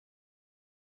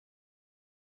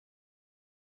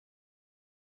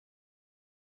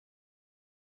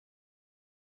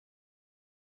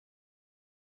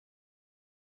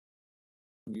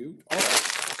Mute. All right.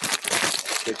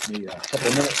 Take me a couple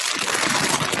of minutes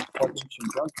to plug in some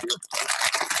junk here.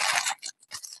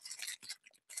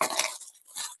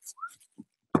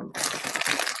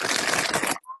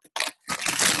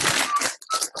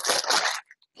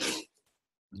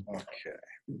 Okay.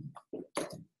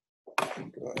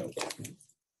 Good.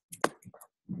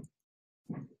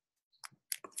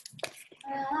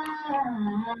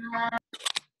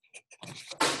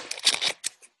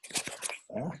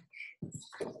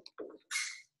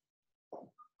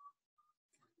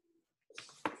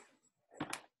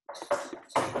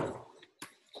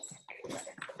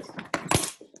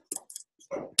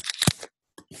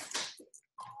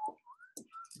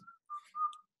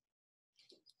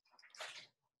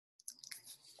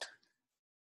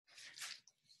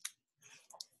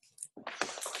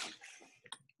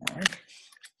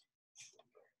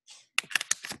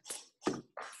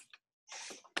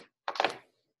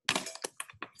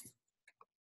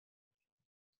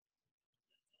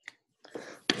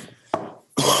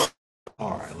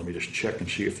 All right, let me just check and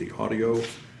see if the audio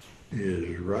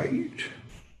is right.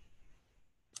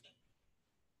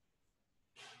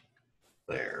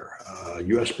 There,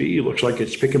 USB, looks like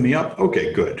it's picking me up.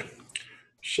 Okay, good.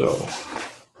 So,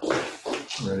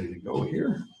 ready to go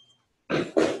here.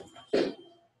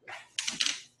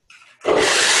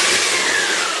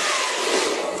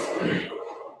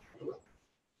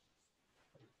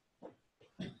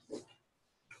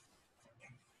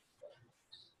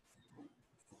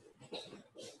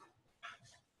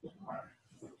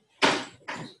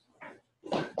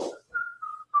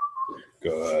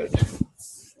 Good.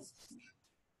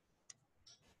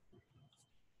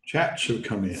 Chats have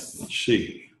come in. Let's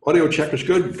see. Audio check is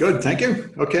good. Good. Thank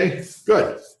you. Okay.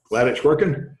 Good. Glad it's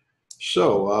working.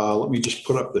 So let me just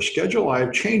put up the schedule.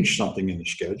 I've changed something in the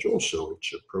schedule, so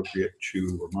it's appropriate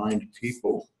to remind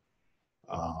people.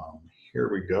 Here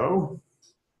we go.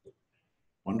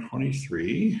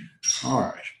 123. All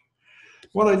right.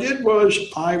 What I did was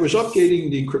I was updating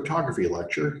the cryptography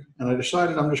lecture, and I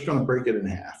decided I'm just going to break it in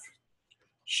half.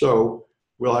 So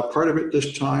we'll have part of it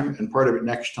this time and part of it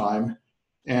next time.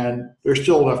 And there's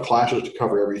still enough classes to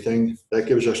cover everything. That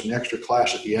gives us an extra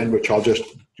class at the end, which I'll just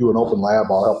do an open lab.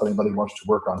 I'll help anybody who wants to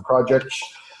work on projects.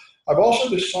 I've also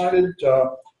decided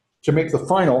to make the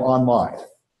final online.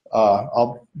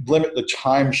 I'll limit the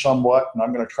time somewhat, and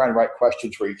I'm going to try and write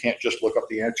questions where you can't just look up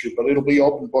the answer, but it'll be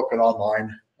open book and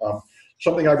online.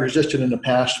 Something I've resisted in the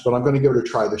past, but I'm going to give it a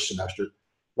try this semester,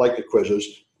 like the quizzes.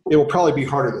 It will probably be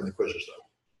harder than the quizzes,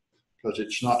 though, because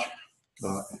it's not,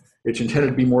 it's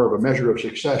intended to be more of a measure of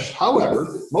success.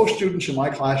 However, most students in my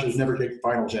classes never take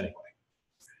finals anyway.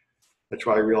 That's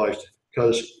why I realized,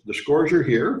 because the scores are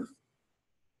here.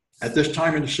 At this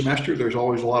time in the semester, there's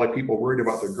always a lot of people worried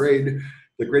about their grade.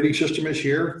 The grading system is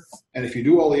here, and if you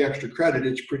do all the extra credit,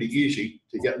 it's pretty easy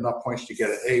to get enough points to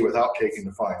get an A without taking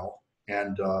the final.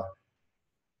 And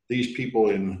these people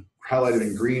highlighted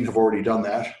in green have already done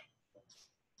that.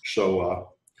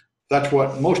 So that's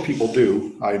what most people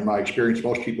do. In my experience,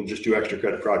 most people just do extra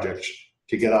credit projects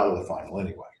to get out of the final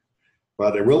anyway.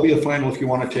 But there will be a final if you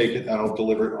want to take it, and I'll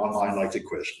deliver it online like the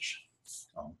quizzes.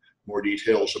 More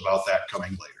details about that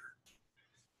coming later.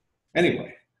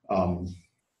 Anyway,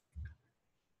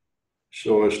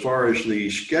 so as far as the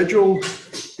schedule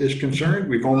is concerned,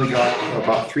 we've only got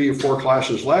about 3 or 4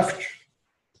 classes left.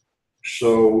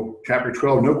 So chapter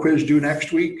 12, no quiz due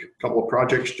next week, a couple of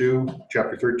projects due,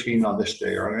 chapter 13 on this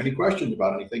day. Are there any questions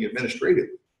about anything administrative?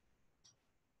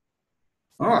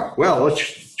 All right, well,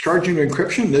 let's charge into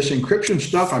encryption. This encryption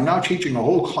stuff, I'm now teaching a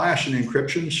whole class in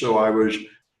encryption, so I was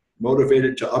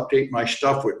motivated to update my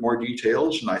stuff with more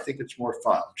details, and I think it's more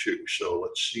fun too. So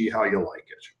let's see how you like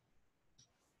it.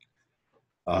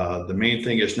 The main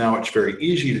thing is now it's very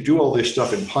easy to do all this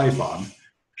stuff in Python,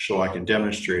 so I can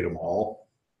demonstrate them all.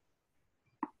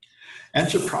 And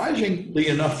surprisingly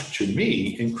enough to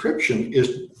me, encryption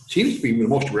seems to be the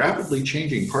most rapidly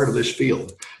changing part of this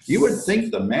field. You would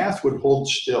think the math would hold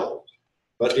still,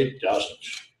 but it doesn't.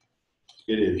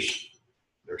 It is.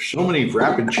 There's so many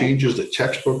rapid changes that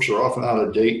textbooks are often out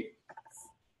of date.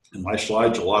 In my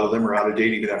slides, a lot of them are out of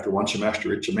date even after one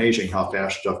semester. It's amazing how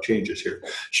fast stuff changes here.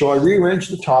 So I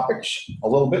rearranged the topics a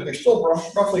little bit. They're still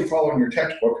roughly following your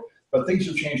textbook, but things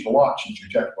have changed a lot since your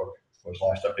textbook was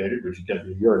last updated, which is going to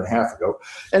be a year and a half ago.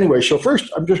 Anyway, so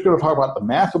first I'm just going to talk about the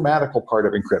mathematical part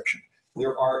of encryption.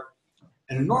 There are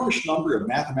an enormous number of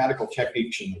mathematical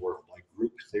techniques in the world, like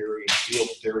group theory and field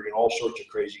theory and all sorts of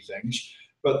crazy things.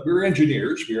 But we're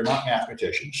engineers, we are not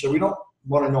mathematicians, so we don't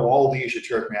want to know all the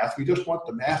esoteric math. We just want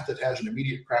the math that has an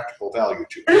immediate practical value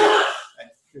to it.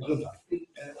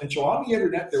 And so on the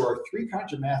internet, there are 3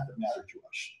 kinds of math that matter to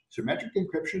us. symmetric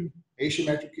encryption,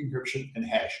 asymmetric encryption, and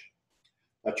hashing.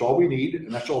 That's all we need,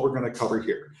 and that's all we're going to cover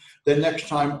here. Then next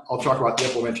time, I'll talk about the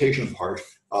implementation part,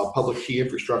 public key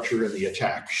infrastructure and the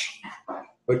attacks.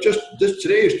 But just this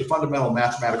today is the fundamental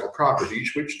mathematical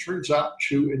properties, which turns out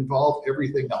to involve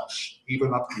everything else,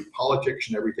 even up to politics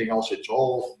and everything else. It's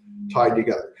all tied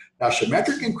together. Now,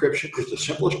 symmetric encryption is the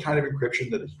simplest kind of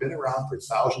encryption that has been around for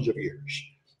thousands of years.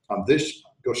 This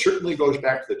certainly goes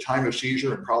back to the time of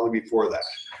Caesar and probably before that.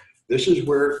 This is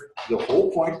where the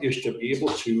whole point is to be able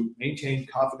to maintain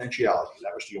confidentiality.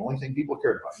 That was the only thing people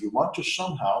cared about. You want to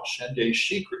somehow send a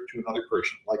secret to another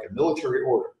person, like a military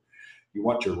order. You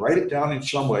want to write it down in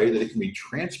some way that it can be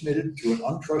transmitted through an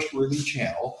untrustworthy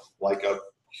channel, like a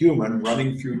human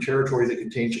running through territory that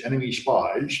contains enemy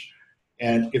spies.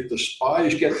 And if the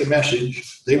spies get the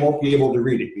message, they won't be able to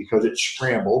read it because it's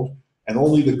scrambled, and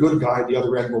only the good guy at the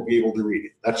other end will be able to read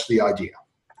it. That's the idea.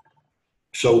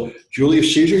 So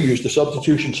Julius Caesar used the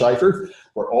substitution cipher,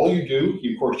 where all you do,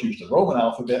 he of course used the Roman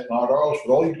alphabet, not ours,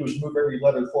 but all you do is move every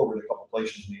letter forward a couple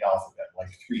places in the alphabet, like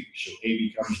 3. So A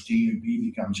becomes D and B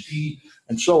becomes E,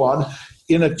 and so on.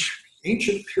 In an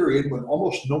ancient period when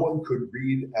almost no one could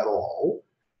read at all,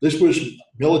 this was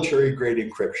military-grade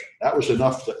encryption. That was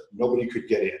enough that nobody could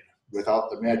get in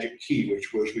without the magic key,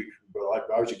 which was, when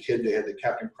I was a kid, they had the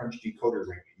Captain Crunch decoder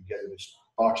ring. You get in this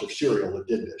box of cereal that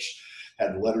did this.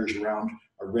 Had letters around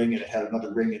a ring, and it had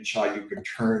another ring inside you could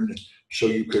turn so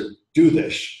you could do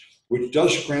this, which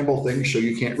does scramble things so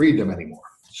you can't read them anymore.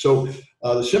 So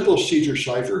the simplest Caesar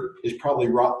cipher is probably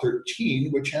ROT 13,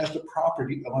 which has the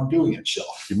property of undoing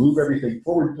itself. You move everything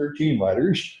forward 13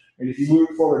 letters, and if you move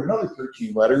it forward another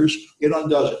 13 letters, it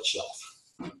undoes itself.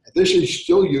 And this is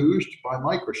still used by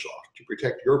Microsoft to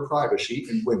protect your privacy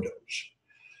in Windows,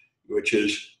 which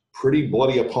is pretty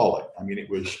bloody appalling. I mean,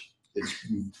 it's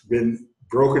been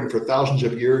broken for thousands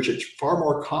of years. It's far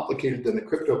more complicated than the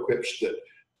crypto quips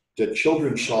that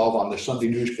children solve on the Sunday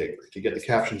newspaper to get the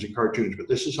captions and cartoons. But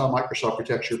this is how Microsoft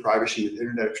protects your privacy with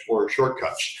Internet Explorer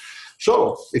shortcuts.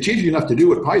 So it's easy enough to do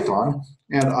with Python.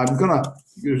 And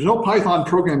there's no Python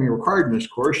programming required in this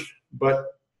course, but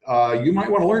you might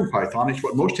want to learn Python. It's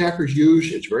what most hackers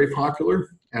use. It's very popular.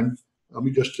 And let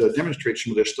me just demonstrate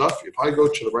some of this stuff. If I go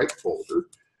to the right folder,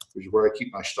 which is where I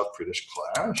keep my stuff for this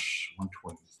class,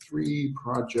 123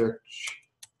 projects.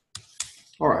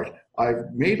 All right,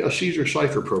 I've made a Caesar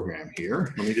cipher program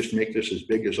here. Let me just make this as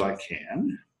big as I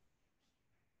can.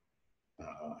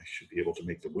 I should be able to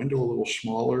make the window a little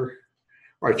smaller.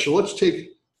 All right, so let's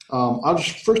take, I'm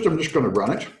just going to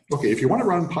run it. Okay, if you want to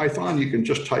run Python, you can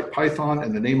just type Python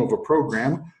and the name of a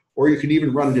program, or you can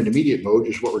even run it in immediate mode,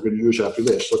 which is what we're going to use after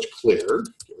this. Let's clear,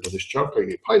 get rid of this junk. I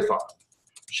get Python,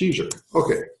 Caesar,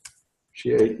 okay.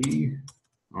 C-A-E,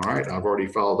 all right, I've already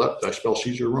followed up. Did I spell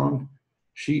Caesar wrong?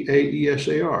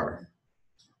 C-A-E-S-A-R.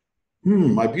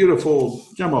 My beautiful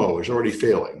demo is already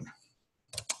failing.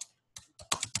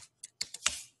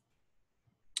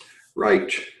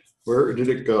 Right, where did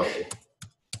it go?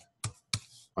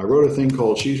 I wrote a thing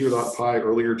called Caesar.py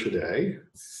earlier today,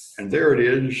 and there it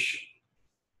is.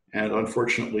 And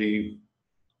unfortunately,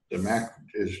 the Mac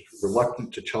is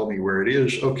reluctant to tell me where it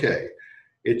is. Okay.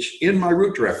 It's in my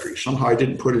root directory. Somehow I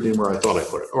didn't put it in where I thought I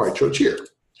put it. All right, so it's here.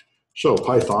 So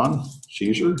Python,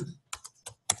 Caesar.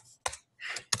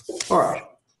 All right,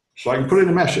 so I can put in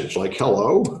a message like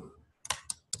hello,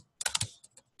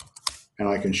 and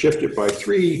I can shift it by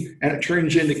 3, and it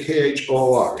turns into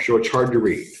KHOR, so it's hard to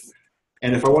read.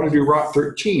 And if I want to do ROT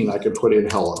 13, I can put in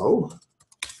hello,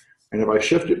 and if I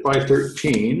shift it by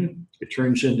 13, it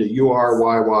turns into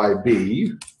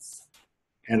URYYB.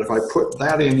 And if I put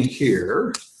that in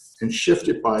here and shift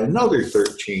it by another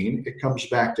 13, it comes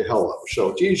back to hello.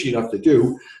 So it's easy enough to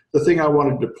do. The thing I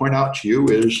wanted to point out to you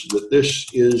is that this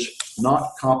is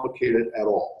not complicated at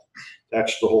all.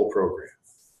 That's the whole program.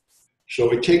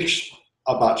 So it takes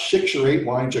about 6 or 8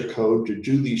 lines of code to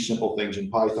do these simple things in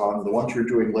Python. The ones we're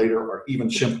doing later are even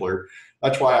simpler.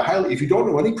 That's why if you don't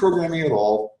know any programming at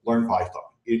all, learn Python.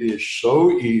 It is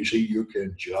so easy, you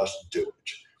can just do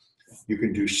it. You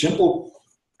can do simple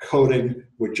coding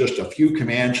with just a few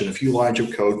commands and a few lines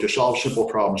of code to solve simple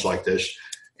problems like this.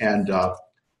 And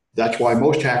that's why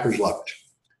most hackers love it.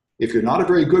 If you're not a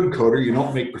very good coder, you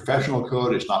don't make professional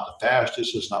code, it's not the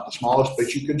fastest, it's not the smallest,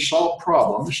 but you can solve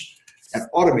problems and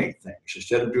automate things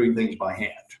instead of doing things by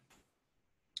hand.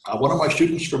 One of my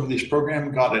students from this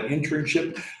program got an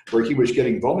internship where he was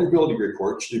getting vulnerability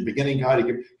reports. The beginning guy,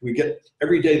 we get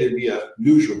every day there'd be a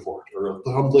news report or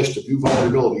a list of new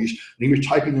vulnerabilities, and he was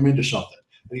typing them into something.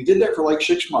 And he did that for like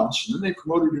 6 months, and then they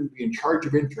promoted him to be in charge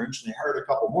of interns, and they hired a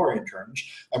couple more interns,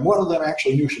 and one of them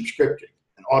actually knew some scripting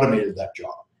and automated that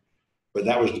job. but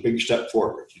that was the big step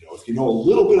forward. You know, if you know a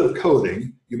little bit of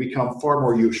coding, you become far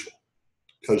more useful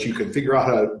because you can figure out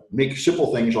how to make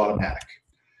simple things automatic.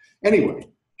 Anyway,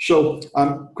 so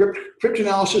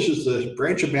cryptanalysis is the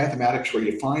branch of mathematics where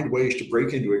you find ways to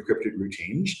break into encrypted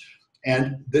routines.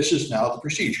 And this is now the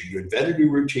procedure. You invent a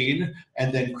new routine,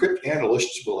 and then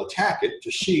cryptanalysts will attack it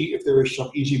to see if there is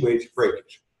some easy way to break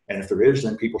it. And if there is,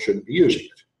 then people shouldn't be using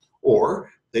it.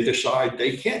 Or they decide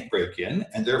they can't break in,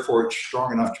 and therefore it's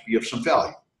strong enough to be of some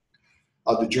value.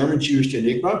 The Germans used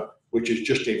Enigma, which is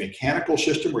just a mechanical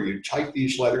system where you type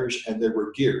these letters, and there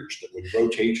were gears that would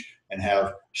rotate and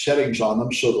have settings on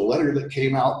them, so the letter that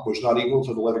came out was not equal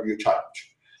to the letter you typed.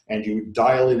 And you would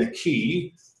dial in a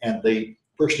key, and the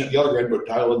person at the other end would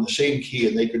dial in the same key,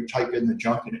 and they could type in the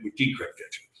junk, and it would decrypt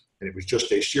it. And it was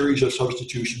just a series of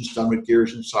substitutions done with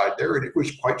gears inside there, and it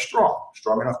was quite strong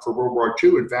enough for World War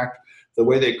II. In fact, the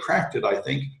way they cracked it, I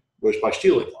think, was by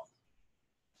stealing one.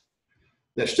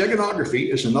 That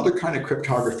steganography is another kind of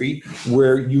cryptography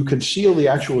where you conceal the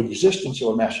actual existence of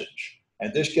a message.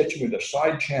 And this gets you into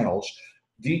side channels.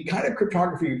 The kind of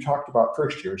cryptography you talked about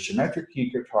first here, symmetric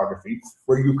key cryptography,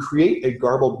 where you create a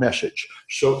garbled message.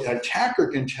 So an attacker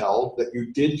can tell that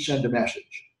you did send a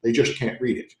message. They just can't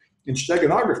read it. In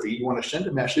steganography, you want to send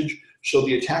a message so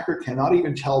the attacker cannot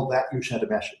even tell that you sent a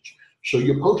message. So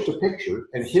you post a picture,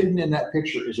 and hidden in that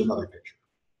picture is another picture.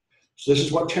 So this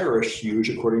is what terrorists use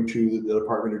according to the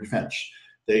Department of Defense.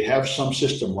 They have some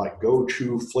system like go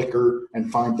to Flickr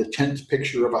and find the 10th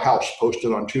picture of a house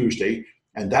posted on Tuesday,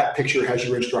 and that picture has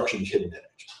your instructions hidden in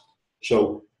it.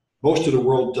 So most of the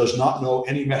world does not know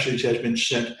any message has been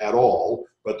sent at all,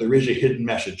 but there is a hidden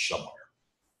message somewhere.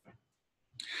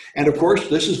 And of course,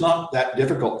 this is not that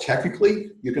difficult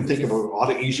technically. You can think of a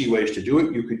lot of easy ways to do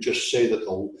it. You could just say that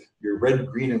your red,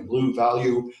 green, and blue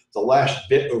value, the last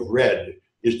bit of red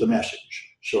is the message.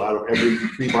 So out of every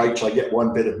 3 bytes, I get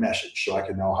 1 bit of message. So I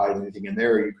can now hide anything in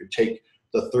there. You could take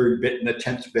the 3rd bit and the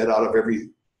 10th bit out of every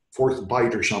 4th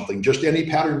byte or something, just any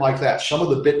pattern like that. Some of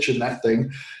the bits in that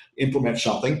thing implement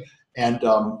something. And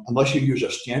unless you use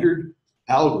a standard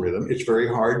algorithm, it's very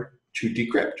hard to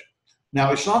decrypt.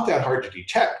 Now, it's not that hard to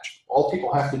detect. All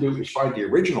people have to do is find the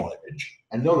original image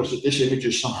and notice that this image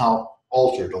is somehow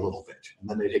altered a little bit. And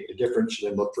then they take the difference and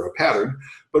then look for a pattern.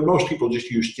 But most people just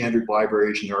use standard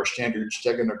libraries, and there are standard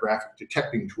steganographic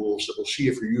detecting tools that will see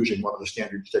if you're using one of the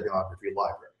standard steganography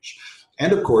libraries.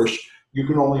 And of course, you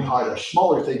can only hide a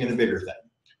smaller thing and a bigger thing.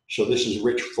 So this is a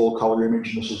rich full color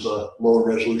image, and this is a lower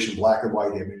resolution black and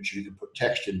white image. You can put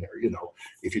text in there. You know,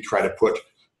 if you try to put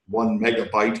 1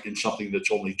 megabyte in something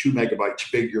that's only 2 megabytes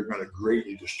big, you're going to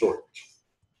greatly distort it.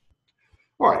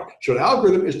 All right, so an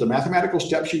algorithm is the mathematical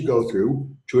steps you go through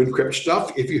to encrypt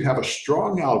stuff. If you have a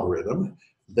strong algorithm,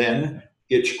 then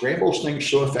it scrambles things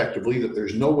so effectively that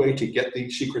there's no way to get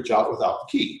these secrets out without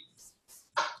the key.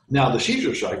 Now, the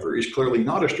Caesar cipher is clearly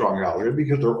not a strong algorithm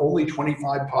because there are only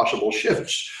 25 possible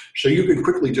shifts. So you can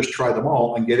quickly just try them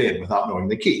all and get in without knowing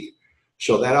the key.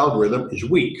 So that algorithm is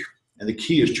weak, and the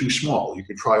key is too small. You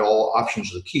can try all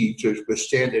options of the key to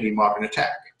withstand any modern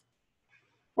attack.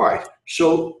 All right,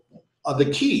 so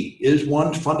the key is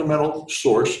one fundamental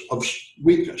source of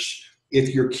weakness.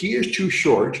 If your key is too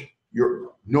short,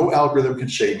 no algorithm can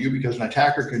save you because an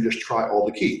attacker can just try all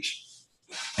the keys.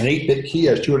 An 8-bit key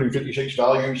has 256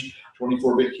 values,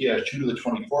 24-bit key has 2 to the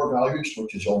 24 values,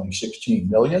 which is only 16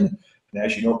 million. And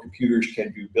as you know, computers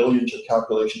can do billions of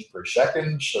calculations per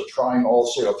second, so trying all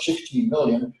 16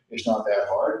 million is not that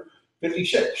hard.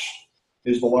 56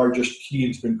 is the largest key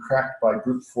that's been cracked by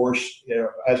brute force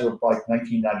as of like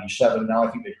 1997. Now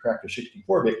I think they cracked a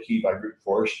 64-bit key by brute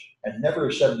force and never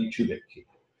a 72-bit key.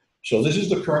 So this is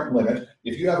the current limit.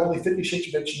 If you have only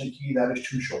 56 bits in the key, that is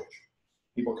too short.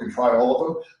 People can try all of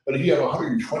them, but if you have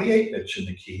 128 bits in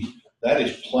the key, that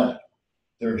is plenty.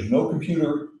 There is no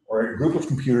computer or a group of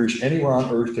computers anywhere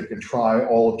on Earth that can try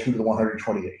all of 2 to the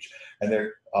 128. And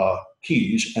they're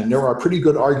keys, and there are pretty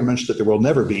good arguments that there will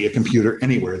never be a computer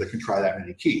anywhere that can try that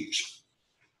many keys.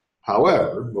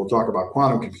 However, we'll talk about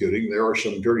quantum computing. There are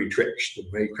some dirty tricks that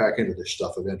may crack into this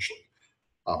stuff eventually.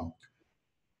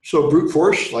 So brute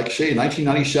force, like say, in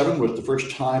 1997 was the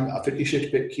first time a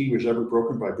 56-bit key was ever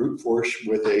broken by brute force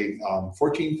with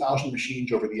 14,000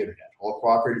 machines over the internet, all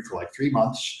cooperated for like 3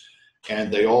 months,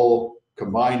 and they all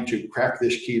combined to crack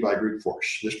this key by brute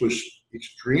force. This was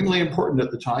extremely important at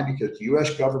the time because the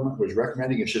US government was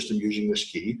recommending a system using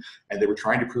this key, and they were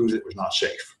trying to prove that it was not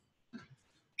safe.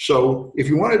 So if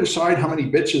you want to decide how many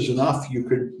bits is enough, you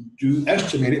could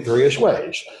estimate it various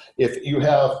ways. If you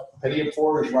have Pentium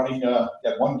 4 is running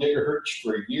at 1 gigahertz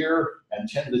for a year and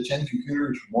 10 to the 10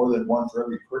 computers, more than one for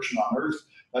every person on Earth,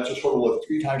 that's a total of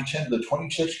 3 times 10 to the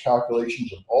 26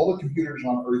 calculations of all the computers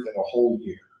on Earth in a whole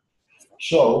year.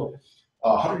 So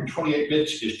 128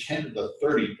 bits is 10 to the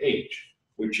 38,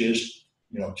 which is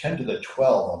 10 to the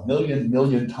 12, a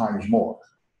million times more.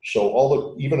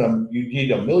 So you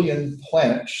need a million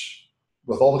planets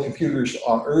with all the computers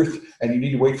on Earth, and you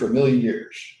need to wait for a million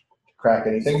years to crack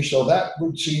anything. So that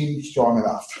would seem strong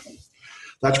enough.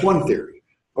 That's one theory.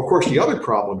 Of course, the other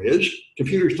problem is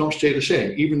computers don't stay the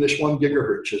same. Even this 1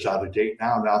 gigahertz is out of date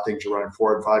now. Now things are running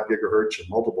 4 and 5 gigahertz and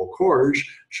multiple cores.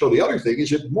 So the other thing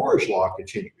is if Moore's law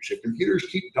continues, if computers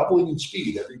keep doubling in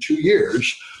speed every 2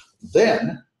 years,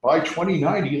 then by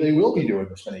 2090, they will be doing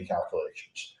this many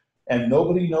calculations. And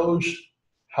nobody knows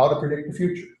how to predict the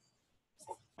future.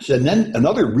 So then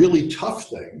another really tough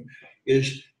thing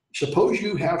is, suppose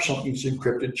you have something that's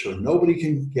encrypted so nobody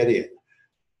can get in.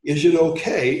 Is it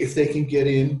okay if they can get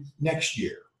in next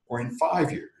year, or in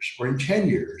 5 years, or in 10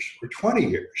 years, or 20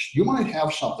 years? You might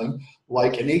have something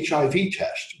like an HIV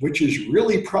test, which is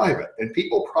really private, and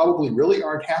people probably really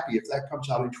aren't happy if that comes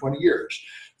out in 20 years.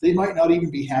 They might not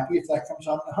even be happy if that comes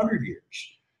out in 100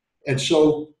 years. And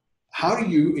so how do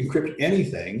you encrypt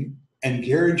anything and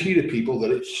guarantee to people that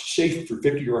it's safe for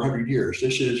 50 or 100 years?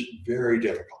 This is very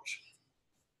difficult.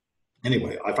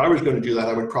 Anyway, if I was going to do that,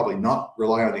 I would probably not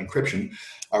rely on encryption.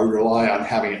 I would rely on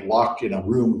having it locked in a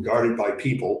room guarded by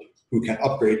people who can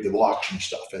upgrade the locks and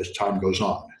stuff as time goes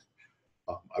on.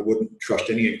 I wouldn't trust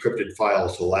any encrypted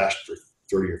files to last for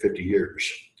 30 or 50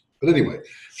 years. But anyway,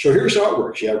 so here's how it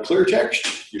works. You have clear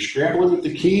text, you scramble it with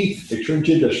the key, it turns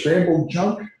into scrambled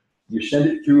junk. You send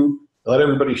it through, let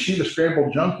everybody see the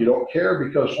scrambled junk. You don't care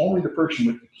because only the person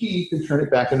with the key can turn it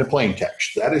back into plain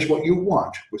text. That is what you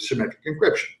want with symmetric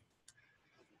encryption.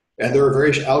 And there are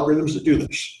various algorithms that do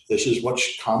this. This is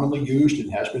what's commonly used and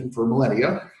has been for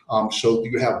millennia. So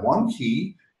you have one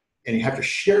key, and you have to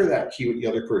share that key with the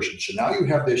other person. So now you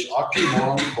have this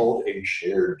oxymoron called a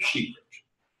shared secret.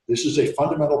 This is a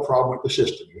fundamental problem with the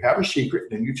system. You have a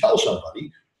secret, and you tell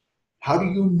somebody. How do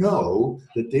you know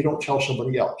that they don't tell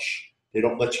somebody else? They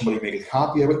don't let somebody make a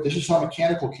copy of it. This is how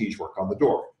mechanical keys work on the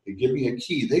door. They give me a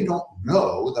key. They don't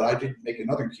know that I didn't make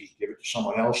another key. Give it to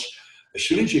someone else. As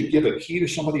soon as you give a key to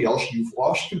somebody else, you've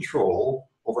lost control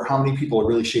over how many people are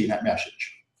really seeing that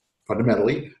message.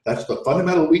 Fundamentally, that's the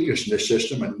fundamental weakness in this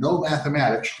system, and no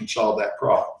mathematics can solve that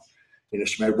problem in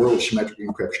a world of symmetric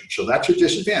encryption. So that's a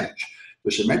disadvantage.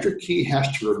 The symmetric key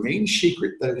has to remain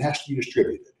secret, that it has to be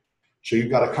distributed. So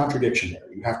you've got a contradiction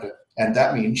there. You have to, and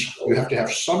that means you have to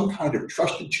have some kind of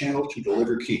trusted channel to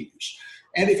deliver keys.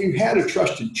 And if you had a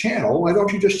trusted channel, why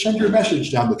don't you just send your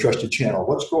message down the trusted channel?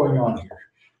 What's going on here?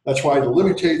 That's why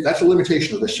that's a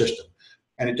limitation of the system.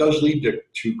 And it does lead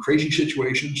to crazy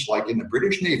situations like in the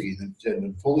British Navy in the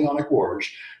Napoleonic Wars.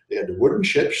 They had the wooden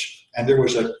ships, and there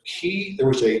was a key, there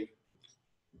was a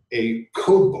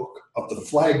code book of the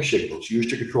flag signals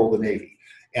used to control the Navy.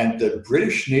 And the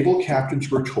British naval captains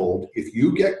were told, if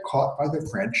you get caught by the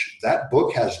French, that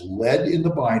book has lead in the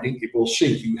binding, it will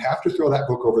sink. You have to throw that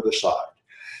book over the side.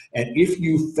 And if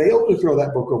you fail to throw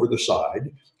that book over the side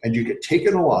and you get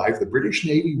taken alive, the British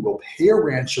Navy will pay a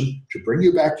ransom to bring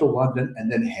you back to London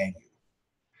and then hang you.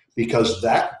 Because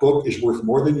that book is worth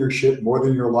more than your ship, more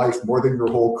than your life, more than your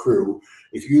whole crew.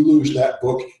 If you lose that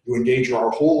book, you endanger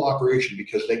our whole operation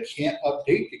because they can't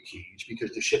update the keys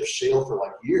because the ships sail for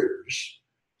like years.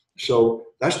 So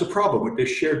that's the problem with this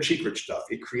shared secret stuff.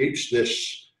 It creates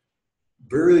this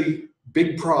very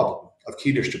big problem of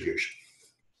key distribution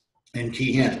and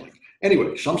key handling.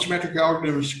 Anyway, some symmetric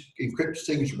algorithms encrypt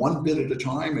things 1 bit at a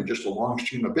time in just a long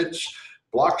stream of bits.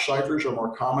 Block ciphers are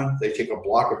more common. They take a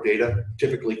block of data,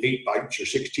 typically 8 bytes or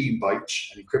 16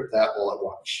 bytes, and encrypt that all at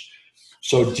once.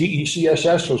 So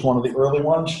DECSS was one of the early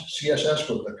ones. CSS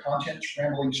was the content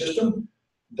scrambling system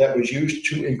that was used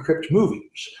to encrypt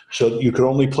movies. So you could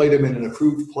only play them in an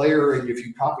approved player, and if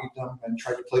you copied them and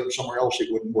tried to play them somewhere else,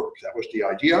 it wouldn't work. That was the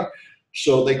idea.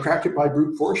 So they cracked it by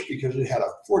brute force because it had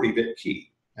a 40-bit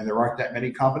key, and there aren't that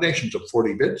many combinations of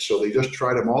 40 bits, so they just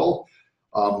tried them all.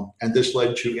 And this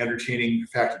led to entertaining the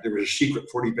fact that there was a secret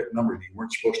 40-bit number that you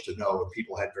weren't supposed to know, and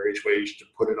people had various ways to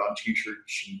put it on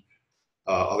t-shirts and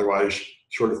otherwise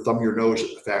sort of thumb your nose at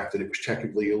the fact that it was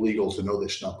technically illegal to know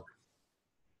this number.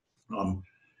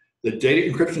 The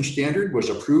data encryption standard was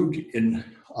approved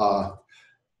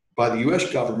by the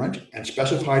US government and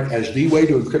specified as the way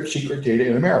to encrypt secret data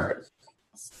in America.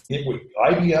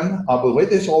 IBM, the way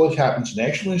this always happens,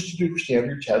 National Institute of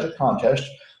Standards has a contest.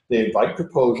 They invite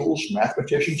proposals,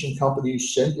 mathematicians and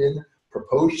companies send in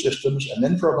proposed systems, and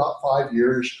then for about 5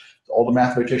 years, all the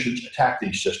mathematicians attack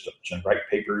these systems and write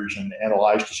papers and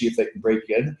analyze to see if they can break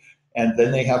in. And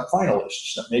then they have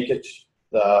finalists that make it.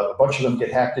 A bunch of them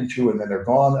get hacked into and then they're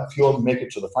gone. A few of them make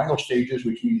it to the final stages,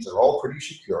 which means they're all pretty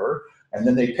secure. And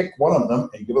then they pick one of them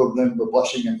and give them the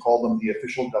blessing and call them the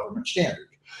official government standard.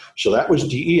 So that was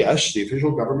DES, the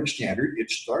official government standard. It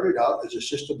started out as a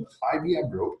system that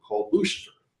IBM wrote called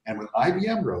Lucifer. And when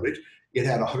IBM wrote it, it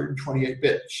had 128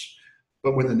 bits.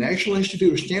 But when the National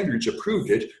Institute of Standards approved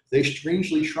it, they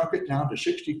strangely shrunk it down to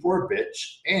 64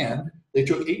 bits, and they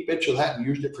took 8 bits of that and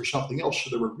used it for something else. So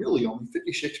there were really only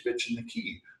 56 bits in the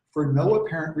key for no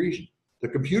apparent reason. The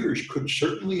computers could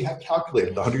certainly have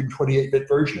calculated the 128-bit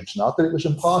version. It's not that it was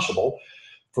impossible.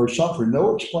 For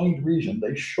no explained reason,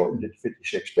 they shortened it to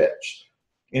 56 bits.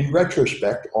 In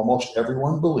retrospect, almost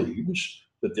everyone believes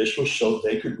that this was so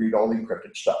they could read all the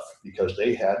encrypted stuff because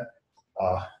they had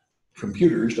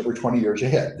computers that were 20 years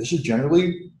ahead. This is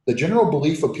generally the general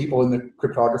belief of people in the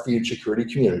cryptography and security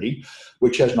community,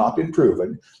 which has not been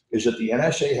proven, is that the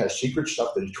NSA has secret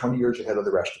stuff that is 20 years ahead of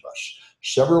the rest of us.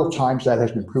 Several times that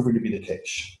has been proven to be the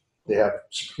case. They have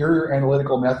superior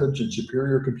analytical methods and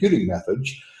superior computing methods,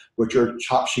 which are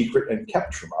top secret and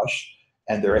kept from us,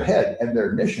 and they're ahead, and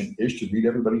their mission is to read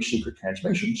everybody's secret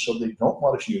transmissions, so they don't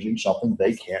want us using something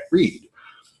they can't read.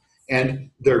 And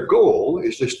their goal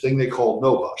is this thing they call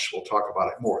no bus. We'll talk about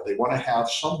it more. They want to have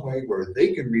some way where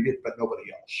they can read it, but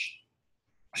nobody else.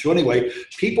 So anyway,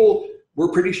 people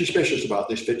were pretty suspicious about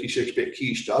this 56-bit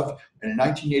key stuff. And in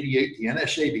 1988, the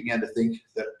NSA began to think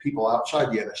that people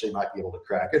outside the NSA might be able to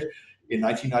crack it. In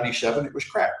 1997, it was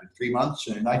cracked in 3 months.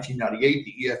 And in 1998,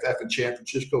 the EFF in San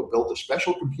Francisco built a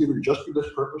special computer just for this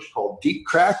purpose called Deep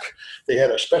Crack. They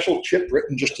had a special chip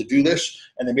written just to do this.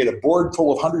 And they made a board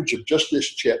full of hundreds of just this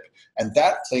chip. And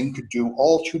that thing could do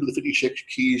all 2 to the 56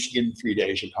 keys in 3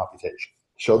 days of computation.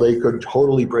 So they could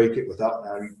totally break it without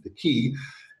having the key.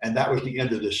 And that was the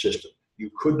end of this system. You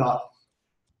could not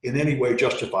in any way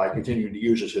justify continuing to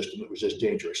use a system that was this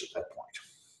dangerous at that point.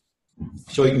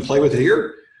 So you can play with it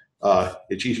here.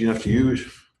 It's easy enough to use.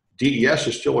 DES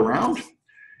is still around.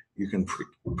 You can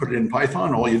put it in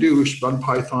Python. All you do is run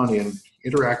Python in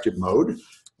interactive mode.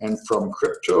 And from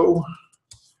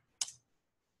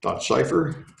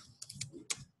crypto.cipher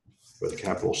with a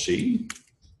capital C,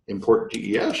 import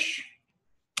DES.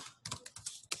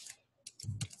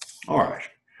 All right.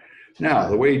 Now,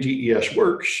 the way DES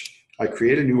works, I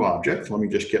create a new object. Let me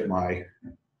just get my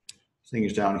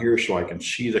things down here so I can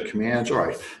see the commands. All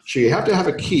right, so you have to have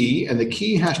a key, and the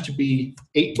key has to be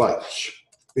 8 bytes.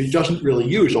 It doesn't really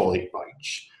use all 8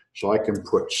 bytes. So I can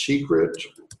put secret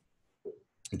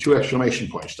and 2 exclamation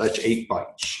points. That's 8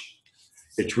 bytes.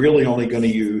 It's really only going to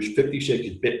use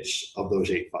 56 bits of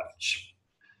those 8 bytes.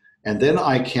 And then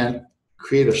I can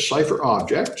create a cipher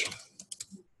object,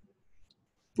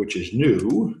 which is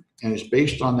new, and is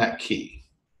based on that key.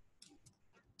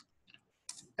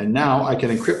 And now I can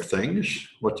encrypt things.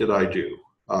 What did I do?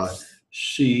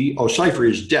 Cipher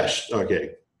is des.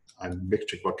 Okay, I'm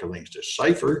mixing what links to.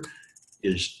 Cipher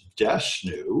is des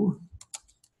new.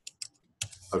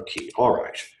 A key. All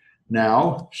right.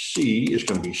 Now C is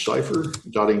going to be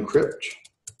cipher.encrypt.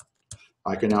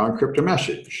 I can now encrypt a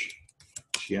message.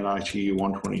 CNIT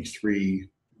 123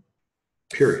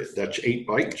 period. That's 8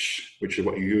 bytes, which is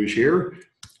what you use here.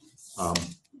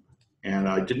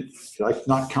 And did I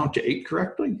not count to 8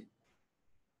 correctly?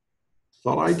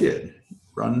 Thought I did.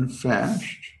 Run fast.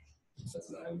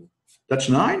 That's 9. That's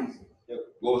 9? Yep.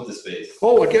 What was the space?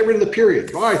 Oh, I get rid of the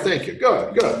period. All right, thank you.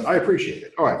 Good, good. I appreciate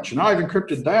it. All right, so now I've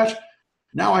encrypted that.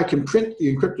 Now I can print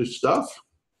the encrypted stuff.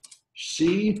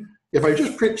 C, if I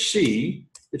just print C,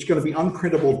 it's going to be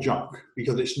unprintable junk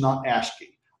because it's not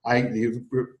ASCII. The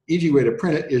easy way to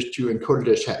print it is to encode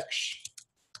it as hex.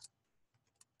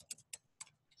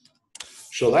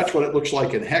 So that's what it looks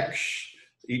like in hex.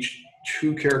 Each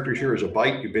 2 characters here is a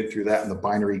byte. You've been through that in the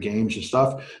binary games and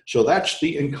stuff. So that's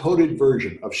the encoded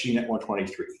version of CNIT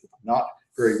 123. Not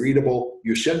very readable.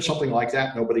 You send something like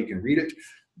that, nobody can read it.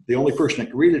 The only person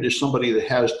that can read it is somebody that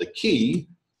has the key,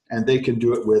 and they can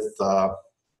do it with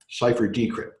cipher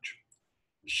decrypt.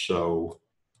 So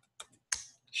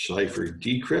cipher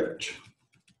decrypt,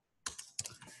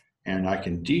 and I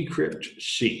can decrypt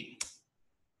C.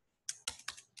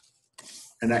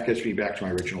 And that gets me back to my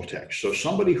original text. So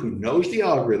somebody who knows the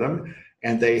algorithm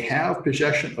and they have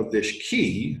possession of this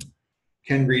key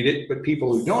can read it, but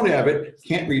people who don't have it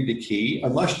can't read the key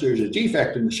unless there's a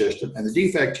defect in the system. And the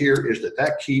defect here is that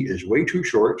that key is way too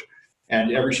short.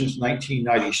 And ever since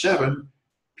 1997,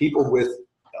 people with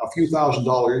a few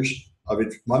 $1,000s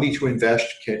of money to invest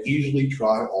can easily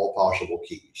try all possible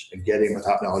keys and get in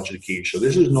without knowledge of the keys. So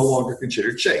this is no longer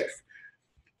considered safe.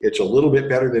 It's a little bit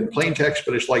better than plain text,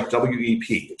 but it's like WEP.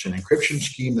 It's an encryption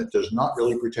scheme that does not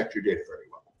really protect your data very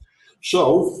well.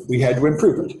 So we had to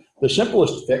improve it. The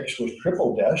simplest fix was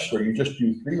triple DES, where you just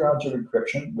do 3 rounds of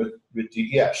encryption with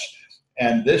DES.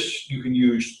 And this, you can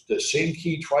use the same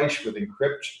key twice with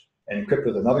encrypt, and encrypt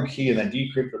with another key, and then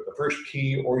decrypt with the first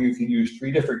key, or you can use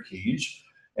 3 different keys.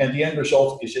 And the end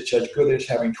result is it's as good as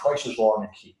having twice as long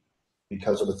a key,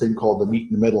 because of a thing called the meet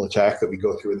in the middle attack that we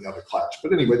go through in the other class.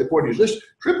 But anyway, the point is this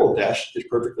triple DES is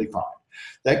perfectly fine.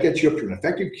 That gets you up to an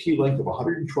effective key length of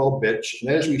 112 bits.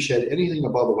 And as we said, anything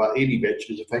above about 80 bits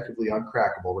is effectively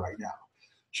uncrackable right now.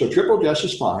 So triple DES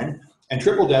is fine. And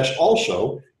triple DES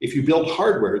also, if you build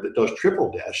hardware that does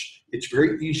triple DES, it's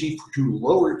very easy to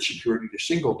lower its security to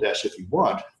single DES if you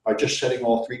want by just setting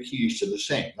all 3 keys to the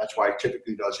same. That's why it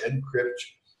typically does encrypt,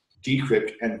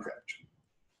 decrypt, encrypt.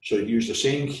 So you use the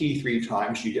same key 3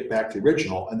 times, you get back to the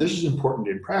original. And this is important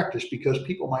in practice because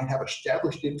people might have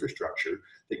established infrastructure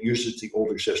that uses the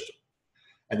older system.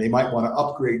 And they might want to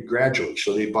upgrade gradually.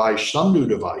 So they buy some new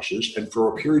devices, and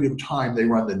for a period of time, they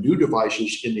run the new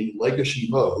devices in the legacy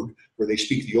mode where they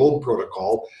speak the old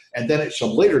protocol. And then at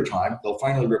some later time, they'll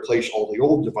finally replace all the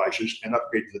old devices and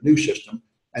upgrade to the new system.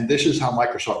 And this is how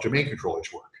Microsoft domain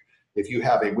controllers work. If you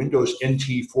have a Windows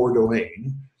NT4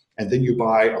 domain, and then you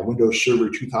buy a Windows Server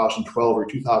 2012 or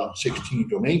 2016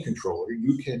 domain controller,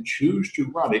 you can choose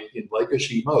to run it in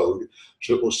legacy mode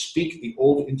so it will speak the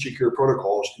old insecure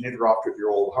protocols and interrupt with your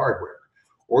old hardware.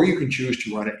 Or you can choose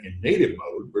to run it in native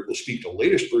mode where it will speak the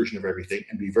latest version of everything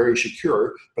and be very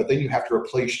secure, but then you have to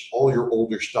replace all your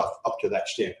older stuff up to that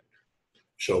standard.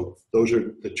 So those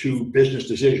are the 2 business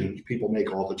decisions people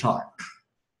make all the time.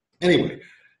 Anyway,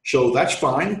 so that's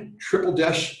fine. Triple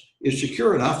DES is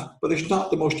secure enough, but it's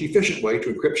not the most efficient way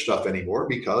to encrypt stuff anymore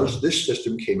because this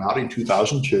system came out in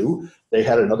 2002. They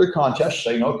had another contest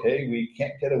saying, okay, we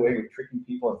can't get away with tricking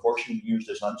people and forcing them to use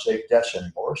this unsafe DES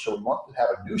anymore, so we want to have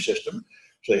a new system.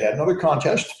 So they had another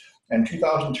contest, and in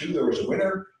 2002 there was a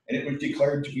winner, and it was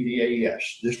declared to be the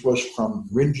AES. This was from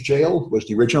Ringe Jail, was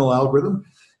the original algorithm,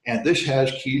 and this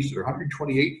has keys that are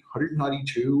 128,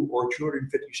 192, or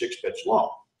 256 bits long.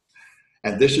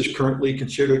 And this is currently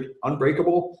considered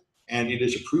unbreakable, and it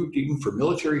is approved even for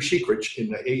military secrets in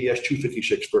the AES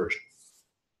 256 version.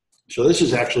 So this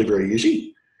is actually very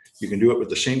easy. You can do it with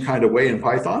the same kind of way in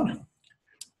Python.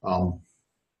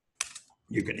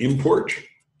 You can import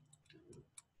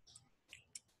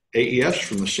AES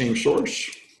from the same source.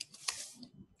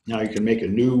 Now you can make a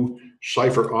new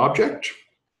cipher object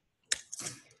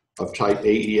of type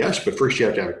AES, but first you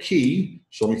have to have a key.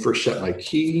 So let me first set my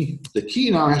key. The key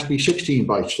now has to be 16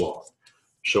 bytes long.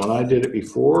 So when I did it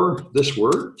before, this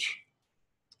worked.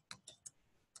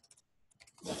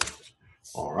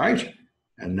 All right,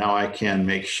 and now I can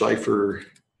make cipher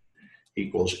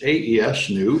equals AES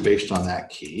new based on that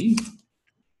key.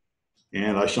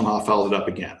 And I somehow followed it up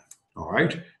again. All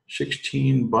right,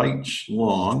 16 bytes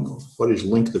long. What is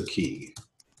length of key?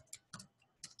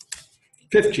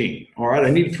 15. All right, I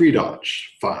need 3 dots.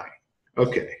 Fine.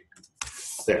 Okay,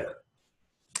 there.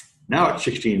 Now it's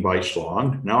 16 bytes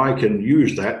long. Now I can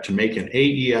use that to make an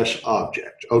AES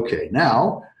object. Okay,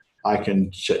 now I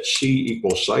can set C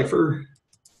equals cipher,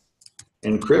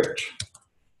 encrypt.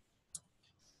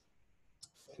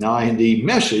 Now the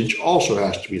message also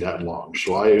has to be that long.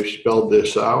 So I spelled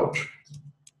this out.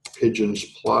 Pigeons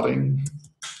plotting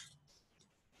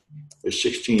is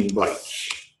 16 bytes.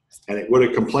 And it would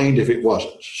have complained if it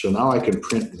wasn't. So now I can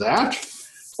print that.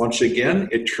 Once again,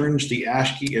 it turns the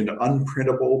ASCII into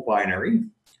unprintable binary.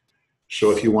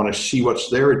 So if you want to see what's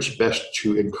there, it's best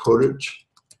to encode it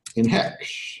in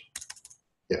hex.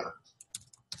 Yeah.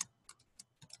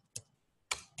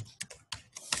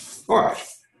 All right.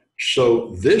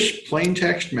 So this plain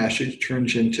text message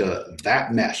turns into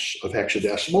that mess of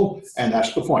hexadecimal, and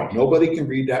that's the point. Nobody can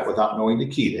read that without knowing the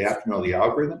key. They have to know the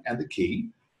algorithm and the key.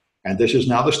 And this is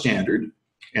now the standard.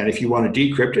 And if you want to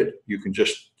decrypt it, you can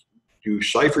just do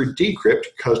cipher decrypt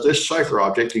because this cipher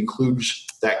object includes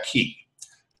that key.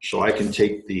 So I can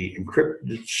take the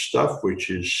encrypted stuff, which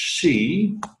is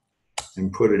C,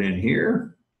 and put it in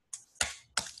here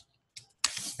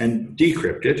and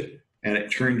decrypt it. And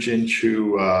it turns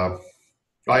into, I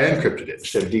encrypted it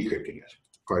instead of decrypting it.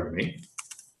 Pardon me.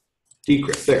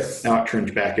 Decrypt, there. Now it turns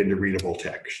back into readable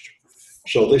text.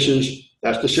 So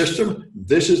that's the system.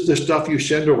 This is the stuff you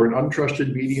send over an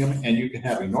untrusted medium, and you can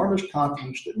have enormous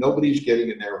confidence that nobody's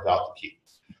getting in there without the key.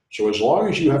 So as long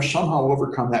as you have somehow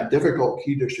overcome that difficult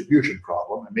key distribution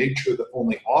problem and made sure that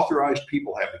only authorized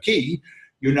people have the key,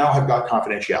 you now have got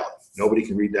confidentiality. Nobody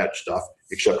can read that stuff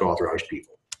except authorized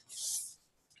people.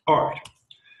 All right.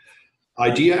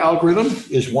 IDEA algorithm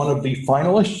is one of the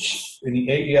finalists in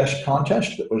the AES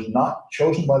contest that was not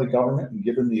chosen by the government and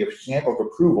given the stamp of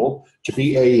approval to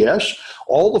be AES.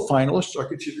 All the finalists are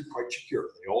considered quite secure.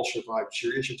 They all survived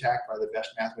serious attack by the best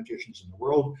mathematicians in the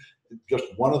world. Just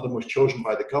one of them was chosen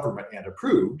by the government and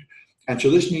approved. And so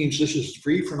this means this is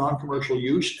free for non-commercial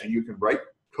use, and you can write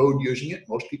code using it.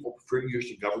 Most people prefer to use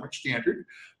the government standard,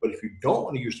 but if you don't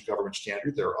want to use the government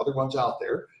standard, there are other ones out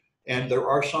there. And there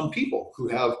are some people who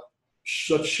have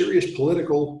such serious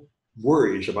political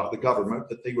worries about the government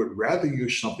that they would rather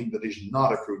use something that is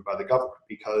not approved by the government,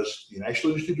 because the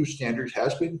National Institute of Standards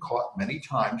has been caught many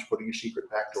times putting a secret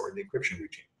backdoor in the encryption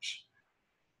routines.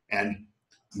 And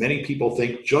many people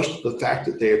think just the fact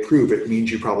that they approve it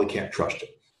means you probably can't trust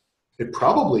it. It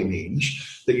probably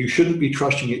means that you shouldn't be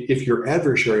trusting it if your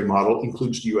adversary model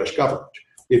includes the US government.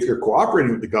 If you're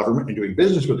cooperating with the government and doing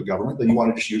business with the government, then you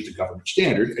want to just use the government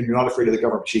standard, and you're not afraid of the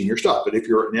government seeing your stuff. But if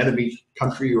you're an enemy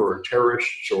country or a terrorist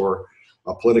or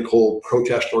a political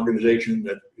protest organization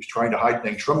that is trying to hide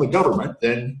things from the government,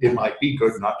 then it might be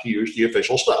good not to use the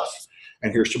official stuff.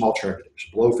 And here's some alternatives.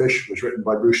 Blowfish was written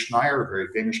by Bruce Schneier, a very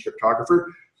famous cryptographer.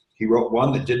 He wrote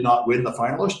one that did not win the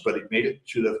finalist, but it made it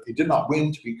to it did not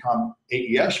win to become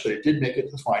AES, but it did make it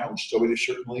to the finals. So it is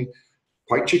certainly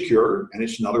quite secure, and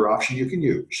it's another option you can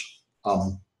use.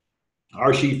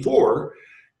 RC4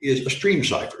 is a stream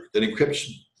cipher that encrypts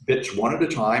bits one at a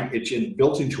time. It's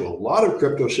built into a lot of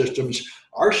crypto systems.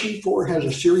 RC4 has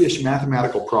a serious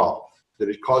mathematical problem that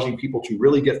is causing people to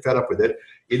really get fed up with it.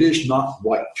 It is not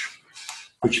white,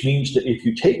 which means that if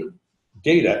you take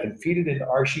data and feed it into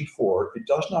RC4, it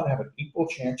does not have an equal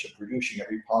chance of producing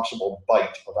every possible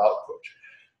byte of output.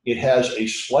 It has a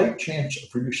slight chance of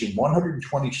producing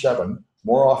 127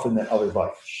 more often than other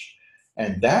bytes.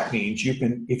 And that means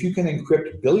if you can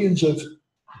encrypt billions of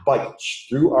bytes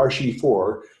through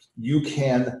RC4, you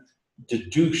can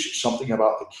deduce something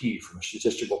about the key from the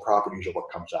statistical properties of what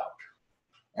comes out.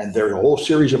 And there are a whole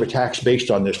series of attacks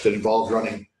based on this that involve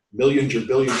running millions or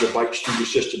billions of bytes through the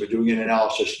system and doing an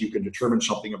analysis. You can determine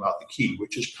something about the key,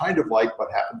 which is kind of like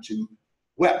what happened to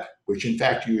WEP, which in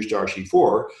fact used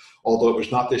RC4, although it was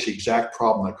not this exact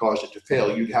problem that caused it to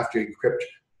fail. You'd have to encrypt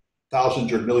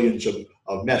thousands or millions of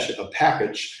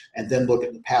packets and then look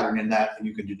at the pattern in that, and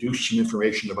you can deduce some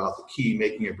information about the key,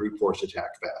 making a brute force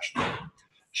attack faster.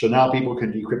 So now people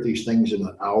can decrypt these things in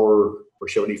an hour or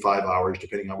 75 hours,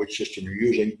 depending on which system you're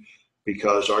using,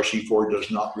 because RC4 does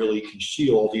not really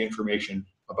conceal all the information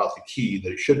about the key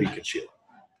that it should be concealing.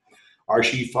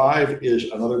 RC5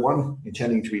 is another one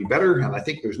intending to be better, and I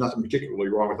think there's nothing particularly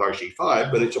wrong with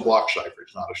RC5, but it's a block cipher,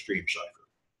 it's not a stream cipher.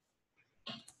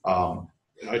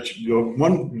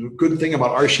 One good thing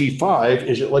about RC5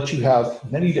 is it lets you have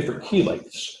many different key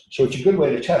lengths. So it's a good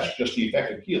way to test just the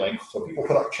effective key length. So people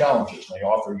put up challenges and they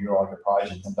offer like a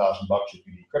prize of $10,000 if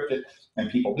you decrypt it,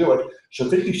 and people do it. So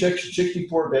 56 and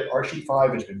 64-bit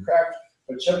RC5 has been cracked,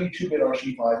 but 72-bit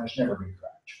RC5 has never been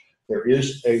cracked. There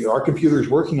are computers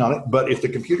working on it, but if the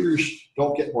computers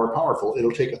don't get more powerful,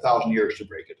 it'll take 1,000 years to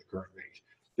break at the current rate.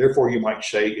 Therefore, you might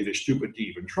say it is stupid to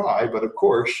even try, but of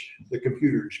course, the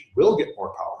computers will get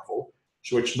more powerful,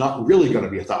 so it's not really going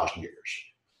to be 1,000 years.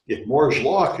 If Moore's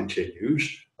law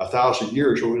continues, 1,000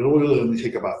 years will only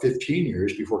take about 15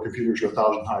 years before computers are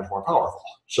 1,000 times more powerful.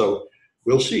 So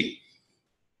we'll see.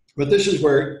 But this is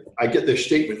where I get this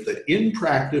statement that in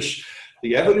practice,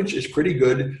 the evidence is pretty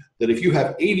good that if you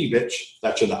have 80 bits,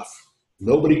 that's enough.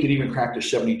 Nobody can even crack the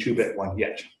 72-bit one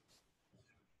yet.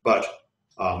 But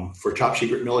for top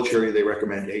secret military, they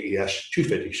recommend AES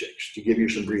 256 to give you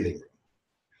some breathing room.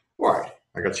 All right,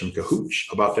 I got some cahoots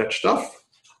about that stuff.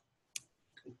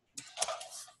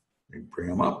 Let me bring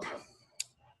them up.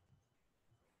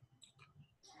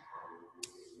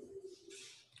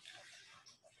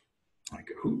 My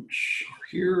cahoots are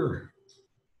here.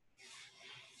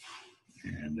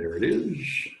 And there it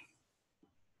is.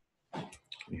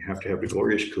 You have to have the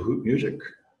glorious Kahoot music.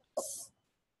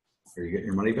 Are you getting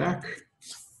your money back?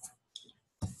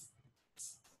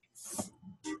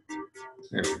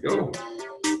 There we go.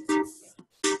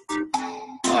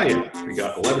 Oh yeah, we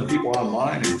got 11 people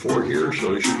online and 4 here,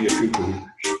 so there should be a few Kahooters.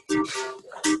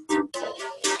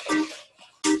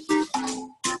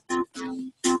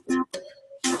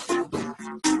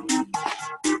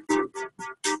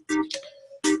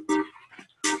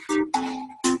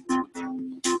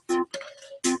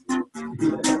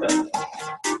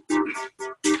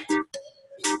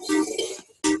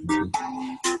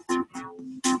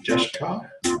 Jessica,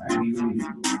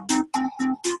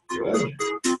 good.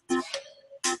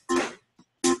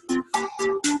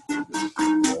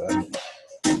 Good.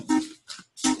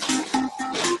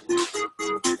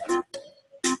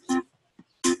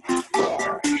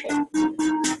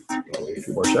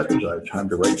 seconds. I have time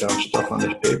to write down stuff on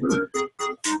this paper.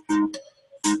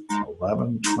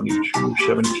 11, 22,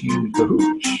 17,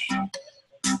 cahoots.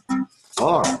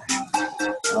 All right.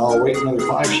 I'll wait another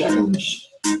 5 seconds.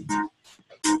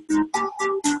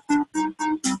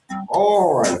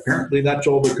 All right. Apparently that's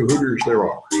all the cahooters there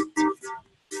are.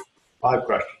 5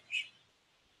 questions.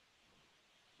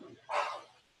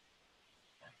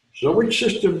 So which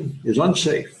system is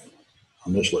unsafe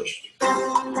on this list?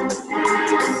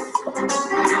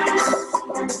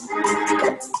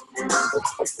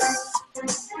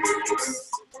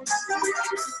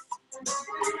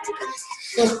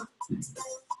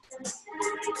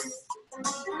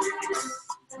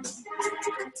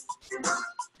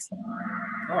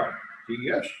 All right,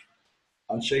 DES,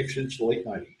 unsafe since the late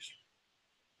 90s.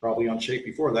 Probably unsafe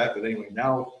before that, but anyway,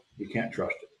 now you can't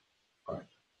trust it. All right.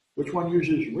 Which one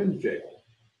uses WinJail?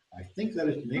 I think that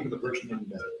is the name of the person that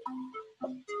invented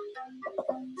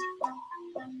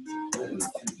it.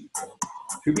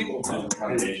 2 people?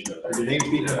 Combination of The names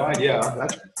being combined, yeah.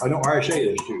 That's, I know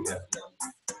RSA is too, yeah.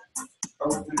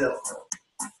 Oh,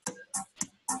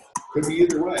 Could be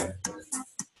either way.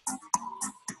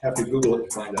 Have to Google it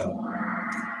to find out.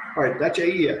 All right, that's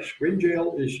AES.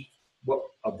 WinJail is what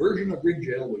a version of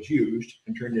WinJail was used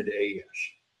and turned into AES.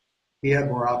 He had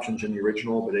more options in the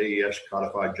original, but AES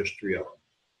codified just 3 of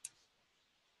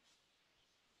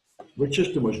them. Which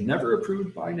system was never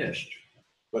approved by NIST,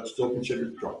 but still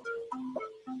considered strong?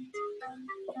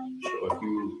 So if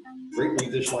you greatly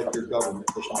dislike your government,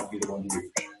 this might be the one to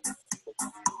use.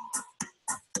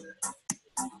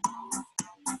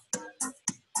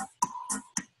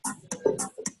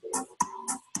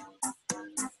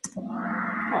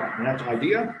 And that's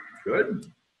idea. Good.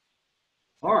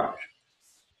 All right.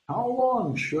 How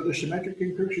long should a symmetric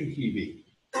encryption key be?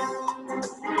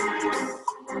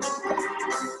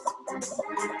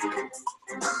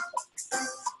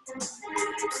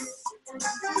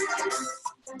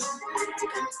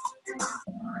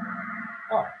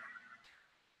 All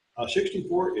right.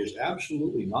 64 is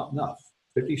absolutely not enough.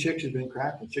 56 has been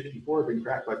cracked and 64 has been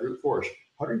cracked by brute force.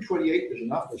 128 is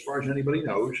enough as far as anybody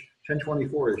knows.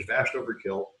 1024 is vast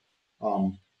overkill.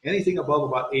 Anything above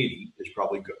about 80 is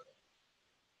probably good.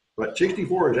 But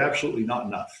 64 is absolutely not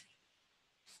enough.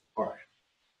 All right.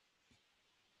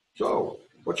 So,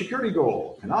 what security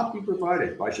goal cannot be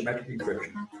provided by symmetric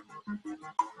encryption?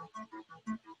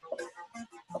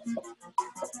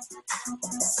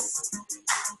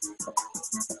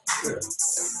 Good.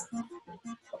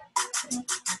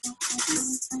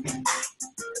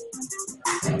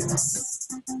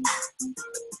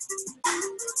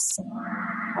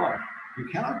 All right. You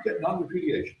cannot get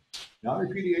non-repudiation.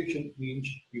 Non-repudiation means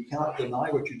you cannot deny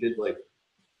what you did later.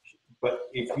 But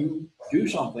if you do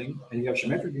something and you have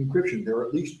symmetric encryption, there are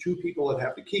at least 2 people that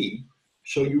have the key,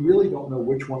 so you really don't know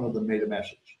which one of them made a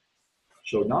message.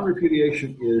 So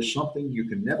non-repudiation is something you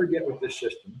can never get with this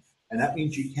system, and that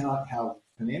means you cannot have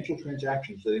financial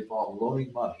transactions that involve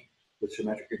loaning money with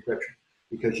symmetric encryption,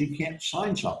 because you can't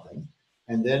sign something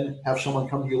and then have someone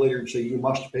come to you later and say you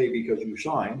must pay because you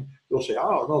signed. They'll say,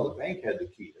 oh no, the bank had the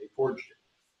key, they forged it.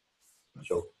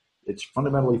 So it's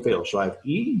fundamentally failed. So I have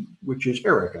E, which is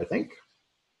Eric, I think,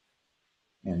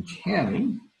 and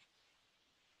Tammy,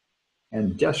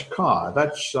 and Deska.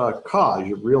 That's Ka is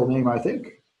your real name, I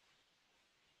think.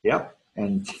 Yep.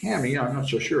 And Tammy, I'm not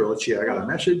so sure. Let's see. I got a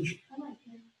message.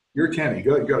 You're Tammy.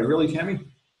 Good. Good. Really, Tammy?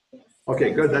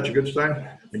 Okay. Good. That's a good sign.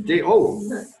 And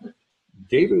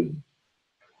David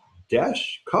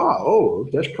Deska. Oh,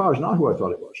 Deska is not who I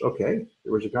thought it was. Okay.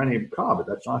 There was a guy named Ka, but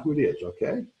that's not who it is.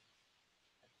 Okay.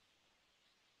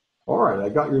 All right. I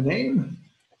got your name.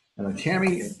 And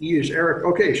Tammy, and E is Eric.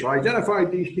 Okay. So I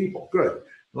identified these people. Good.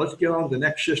 Let's get on to the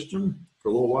next system for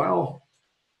a little while,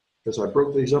 because I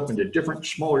broke these up into different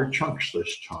smaller chunks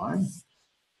this time.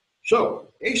 So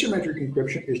asymmetric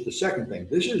encryption is the second thing.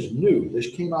 This is new. This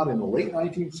came out in the late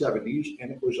 1970s,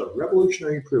 and it was a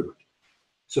revolutionary improvement.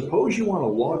 Suppose you want to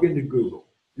log into Google.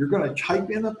 You're going to type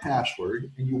in a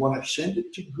password, and you want to send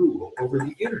it to Google over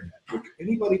the internet, which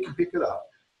anybody can pick it up,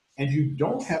 and you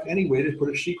don't have any way to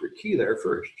put a secret key there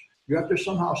first. You have to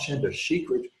somehow send a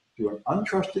secret through an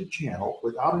untrusted channel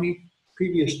without any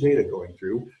previous data going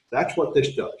through. That's what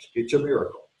this does. It's a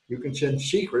miracle. You can send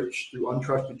secrets through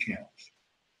untrusted channels.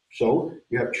 So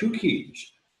you have 2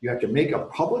 keys. You have to make a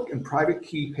public and private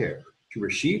key pair to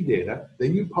receive data.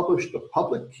 Then you publish the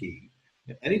public key,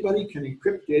 and anybody can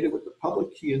encrypt data with the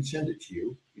public key and send it to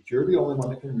you, but you're the only one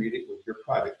that can read it with your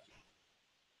private key.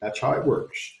 That's how it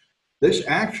works. This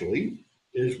actually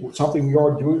is something we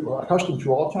are accustomed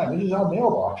to all the time. This is how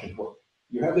mailboxes work.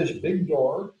 You have this big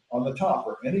door on the top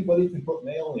where anybody can put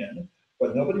mail in,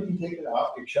 but nobody can take it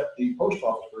out except the post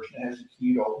office person that has the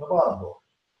key to open the bottom door.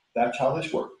 That's how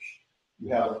this works.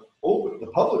 You have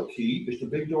the public key is the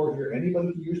big door here.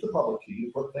 Anybody can use the public key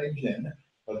to put things in,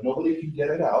 but nobody can get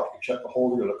it out except the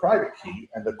holder of the private key.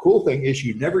 And the cool thing is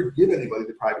you never give anybody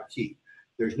the private key.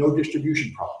 There's no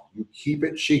distribution problem. You keep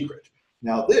it secret.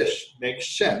 Now this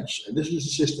makes sense, and this is a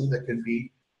system that can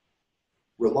be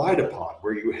relied upon,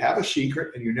 where you have a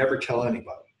secret and you never tell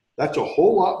anybody. That's a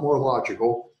whole lot more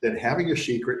logical than having a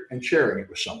secret and sharing it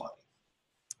with somebody.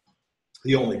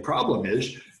 The only problem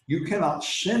is you cannot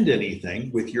send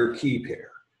anything with your key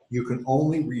pair. You can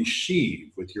only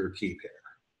receive with your key pair.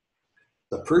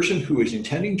 The person who is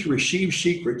intending to receive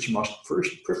secrets must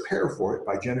first prepare for it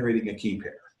by generating a key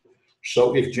pair.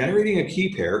 So if generating a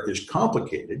key pair is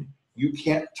complicated, you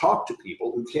can't talk to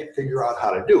people who can't figure out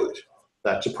how to do it.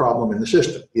 That's a problem in the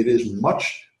system. It is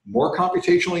much more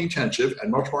computationally intensive and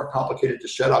much more complicated to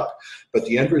set up, but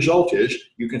the end result is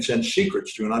you can send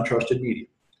secrets to an untrusted medium.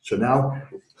 So now,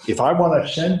 if I want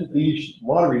to send these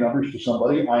lottery numbers to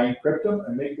somebody, I encrypt them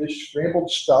and make this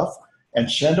scrambled stuff and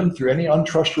send them through any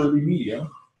untrustworthy medium,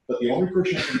 but the only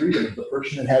person who can read them is the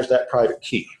person that has that private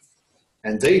key.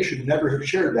 And they should never have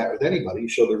shared that with anybody,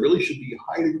 so there really should be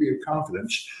a high degree of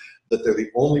confidence that they're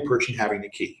the only person having the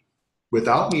key,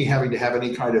 without me having to have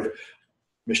any kind of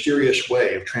mysterious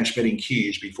way of transmitting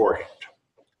keys beforehand.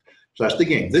 So that's the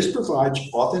game. This provides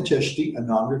authenticity and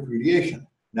non-repudiation.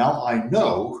 Now I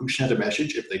know who sent a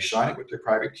message if they sign it with their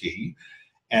private key,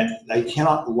 and they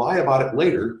cannot lie about it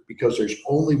later because there's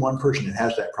only one person that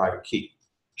has that private key.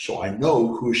 So I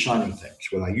know who's signing things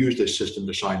when I use this system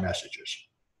to sign messages.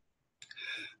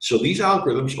 So these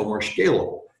algorithms are more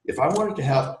scalable. If I wanted to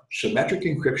have symmetric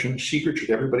encryption, secrets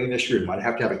with everybody in this room, I'd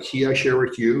have to have a key I share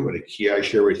with you, and a key I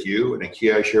share with you, and a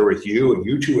key I share with you, and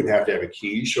you two would have to have a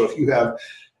key. So if you have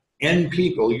n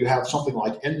people, you have something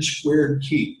like n squared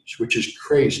keys, which is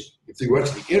crazy. If we went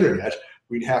to the internet,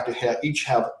 we'd have to each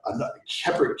have a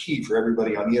separate key for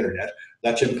everybody on the internet.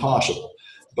 That's impossible.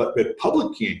 But with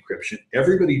public key encryption,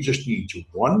 everybody just needs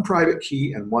one private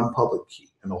key and one public key.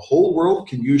 And the whole world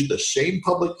can use the same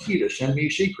public key to send me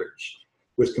secrets.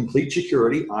 With complete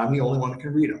security, I'm the only one that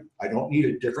can read them. I don't need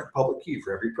a different public key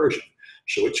for every person.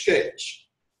 So it scales.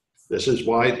 This is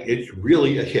why it's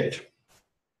really a hit.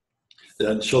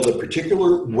 And so the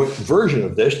particular version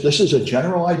of this is a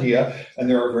general idea, and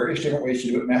there are various different ways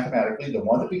to do it mathematically. The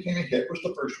one that became a hit was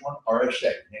the first one,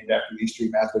 RSA, named after these three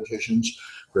mathematicians,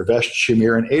 Revest,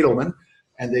 Shamir, and Edelman.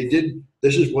 And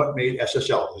this is what made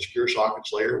SSL, the secure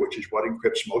sockets layer, which is what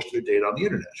encrypts most of the data on the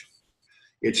internet.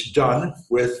 It's done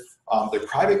with the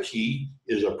private key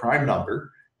is a prime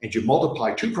number, and you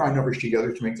multiply two prime numbers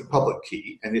together to make the public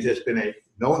key. And it has been a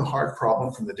known hard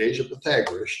problem from the days of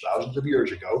Pythagoras, thousands of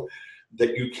years ago,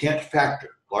 that you can't factor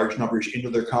large numbers into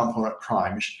their component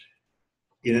primes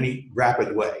in any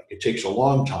rapid way. It takes a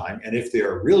long time, and if they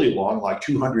are really long, like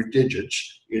 200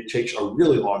 digits, it takes a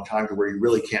really long time to where you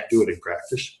really can't do it in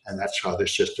practice, and that's how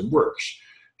this system works.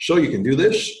 So you can do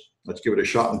this. Let's give it a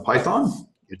shot in Python.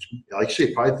 It's, like I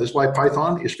say, this is why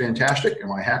Python is fantastic, and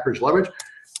why hackers love it.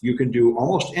 You can do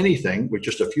almost anything with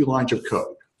just a few lines of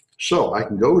code. So I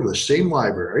can go to the same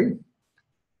library,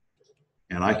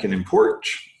 and I can import.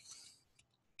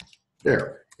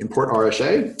 There, import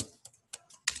RSA.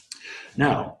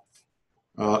 Now,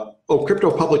 crypto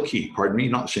public key, pardon me,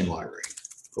 not the same library.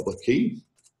 Public key.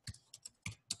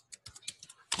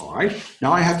 All right,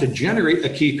 now I have to generate a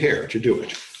key pair to do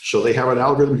it. So they have an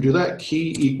algorithm to do that.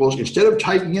 Key equals, instead of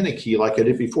typing in a key like I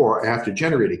did before, I have to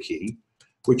generate a key,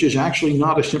 which is actually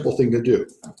not a simple thing to do.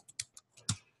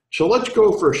 So let's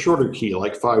go for a shorter key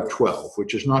like 512,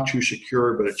 which is not too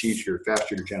secure, but it's easier,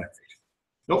 faster to generate.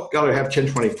 Nope, got to have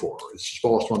 1024. It's the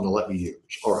smallest one to let me use.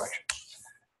 All right.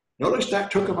 Notice that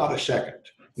took about a second.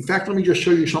 In fact, let me just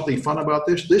show you something fun about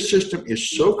this. This system is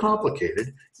so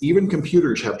complicated, even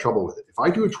computers have trouble with it. If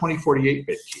I do a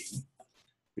 2048-bit key,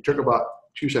 it took about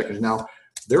 2 seconds. Now,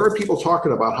 there are people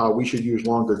talking about how we should use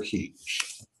longer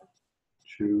keys.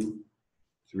 2,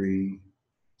 3,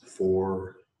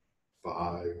 4,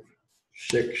 5,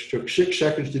 6. Took 6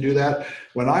 seconds to do that.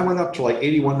 When I went up to like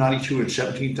 8192 and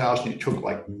 17,000, it took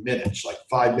like minutes, like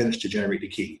 5 minutes to generate the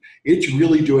key. It's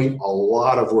really doing a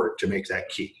lot of work to make that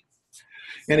key.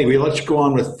 Anyway, let's go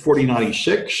on with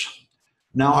 4096.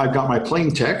 Now I've got my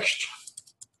plain text,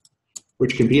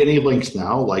 which can be any length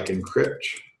now, like encrypt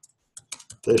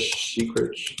this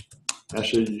secrets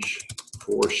message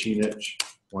for CNIT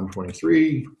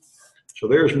 123. So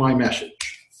there's my message.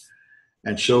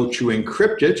 And so to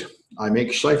encrypt it, I make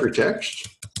ciphertext,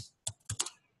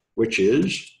 which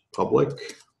is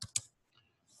public.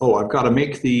 Oh, I've got to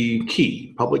make the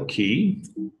key, public key.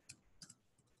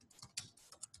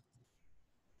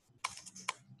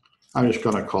 I'm just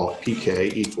going to call it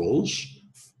PK equals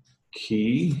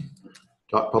key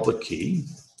dot public key.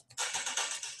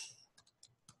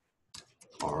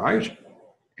 All right.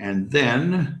 And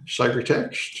then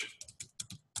ciphertext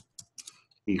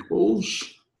equals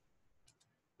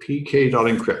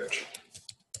pk.encrypt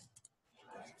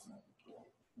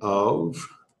of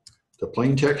the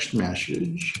plain text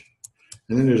message.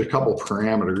 And then there's a couple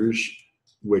parameters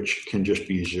which can just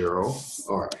be 0.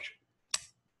 All right.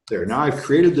 There. Now I've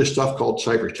created this stuff called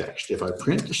ciphertext. If I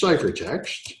print the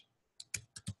ciphertext,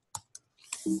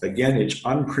 again, it's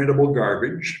unprintable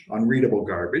garbage, unreadable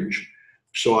garbage.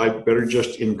 So I better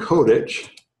just encode it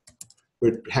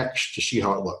with hex to see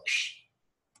how it looks.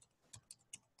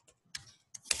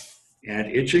 And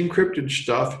it's encrypted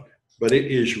stuff, but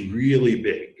it is really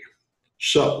big.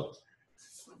 So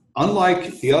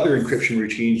unlike the other encryption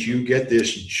routines, you get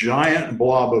this giant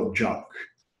blob of junk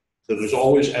that is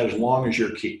always as long as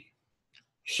your key.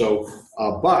 So,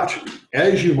 but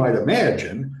as you might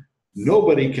imagine,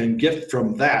 nobody can get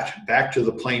from that back to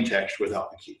the plain text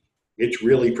without the key. It's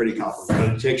really pretty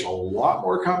complicated. It takes a lot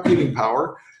more computing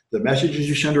power. The messages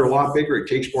you send are a lot bigger. It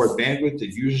takes more bandwidth.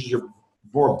 It uses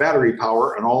more battery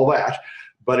power and all that.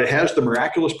 But it has the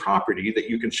miraculous property that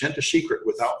you can send a secret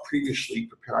without previously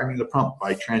preparing the prompt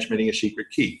by transmitting a secret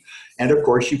key. And of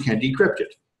course, you can decrypt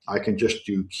it. I can just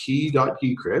do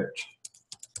key.decrypt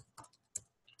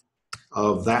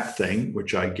of that thing,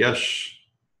 which I guess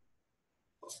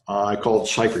I called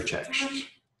ciphertext.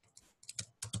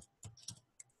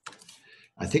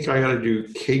 I think I got to do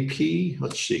KP.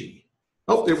 Let's see.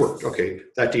 Oh, it worked. Okay,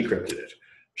 that decrypted it.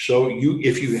 So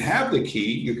if you have the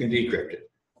key, you can decrypt it.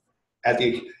 And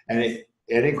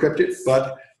encrypt it,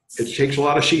 but it takes a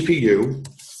lot of CPU,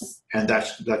 and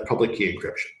that's that public key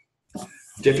encryption.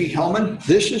 Diffie-Hellman,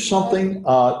 this is something,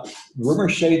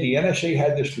 rumors say the NSA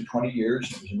had this for 20 years.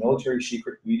 It was a military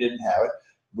secret. We didn't have it.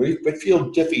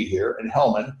 Whitfield Diffie here and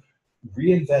Hellman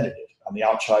reinvented it on the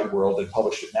outside world and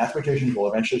published it. Mathematicians will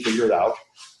eventually figure it out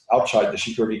outside the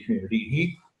security community.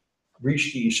 He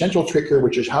reached the essential trick here,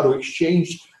 which is how to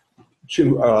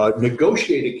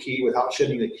negotiate a key without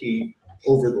sending the key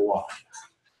over the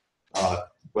line.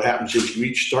 What happens is you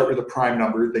each start with a prime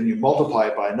number, then you multiply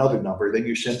it by another number, then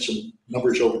you send some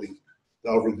numbers over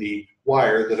the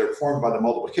wire that are formed by the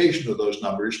multiplication of those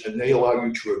numbers, and they allow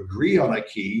you to agree on a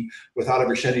key without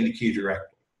ever sending the key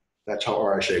directly. That's how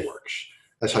RSA works.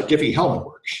 That's how Diffie-Hellman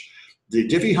works. The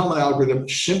Diffie-Hellman algorithm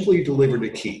simply delivered a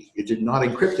key. It did not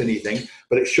encrypt anything,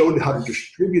 but it showed how to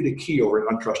distribute a key over an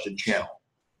untrusted channel.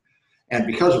 And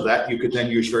because of that, you could then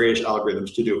use various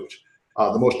algorithms to do it.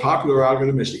 The most popular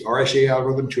algorithm is the RSA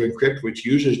algorithm to encrypt, which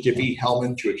uses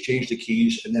Diffie-Hellman to exchange the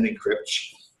keys and then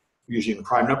encrypts using the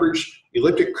prime numbers.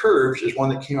 Elliptic curves is one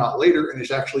that came out later and is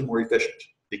actually more efficient.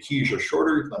 The keys are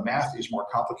shorter, the math is more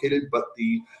complicated, but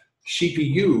the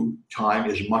CPU time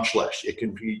is much less. It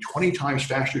can be 20 times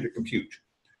faster to compute.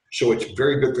 So it's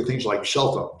very good for things like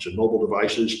cell phones and mobile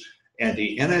devices. And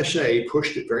the NSA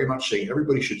pushed it very much, saying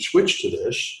everybody should switch to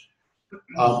this.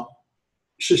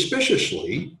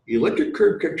 Suspiciously, elliptic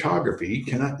curve cryptography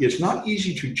it's not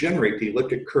easy to generate the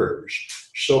elliptic curves.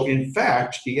 So in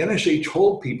fact, the NSA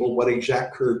told people what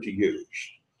exact curve to use.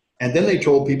 And then they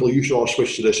told people you should all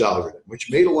switch to this algorithm, which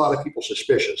made a lot of people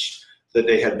suspicious that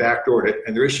they had backdoored it.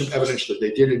 And there is some evidence that they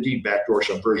did indeed backdoor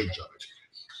some versions of it.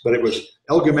 But it was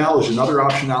LGML is another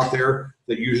option out there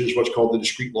that uses what's called the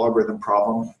discrete logarithm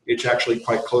problem. It's actually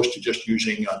quite close to just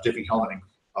using Diffie-Hellman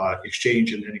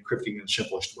exchange and encrypting in the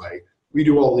simplest way. We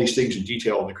do all these things in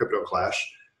detail in the crypto class.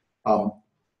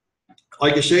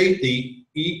 Like I say,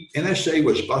 the NSA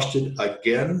was busted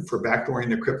again for backdooring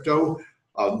the crypto.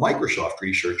 Microsoft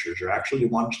researchers are actually the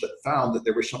ones that found that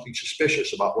there was something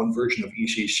suspicious about one version of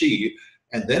ECC.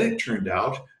 And then it turned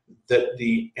out that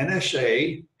the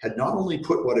NSA had not only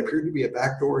put what appeared to be a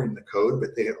backdoor in the code,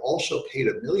 but they had also paid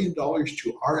 $1 million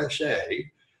to RSA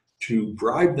to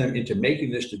bribe them into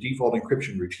making this the default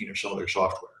encryption routine of some of their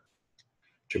software,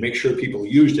 to make sure people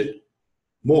used it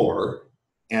more.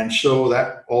 And so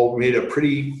that all made a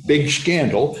pretty big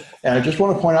scandal. And I just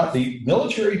want to point out the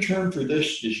military term for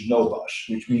this is no-bus,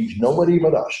 which means nobody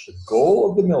but us. The goal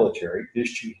of the military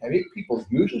is to make people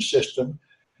use a system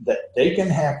that they can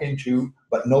hack into,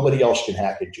 but nobody else can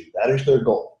hack into. That is their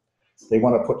goal. They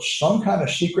want to put some kind of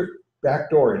secret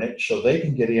backdoor in it so they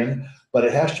can get in, but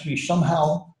it has to be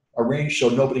somehow arranged so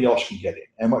nobody else can get in.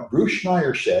 And what Bruce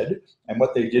Schneier said, and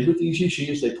what they did with ECC,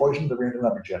 is they poisoned the random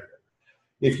number generator.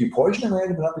 If you poison a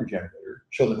random number generator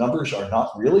so the numbers are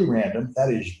not really random, that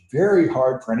is very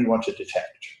hard for anyone to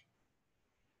detect.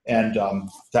 And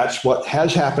that's what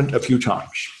has happened a few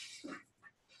times.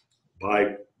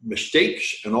 By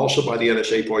mistakes and also by the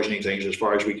NSA poisoning things as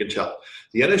far as we can tell.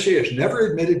 The NSA has never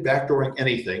admitted backdooring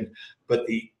anything, but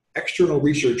the external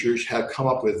researchers have come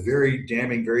up with very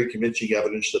damning, very convincing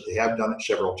evidence that they have done it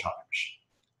several times.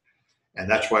 And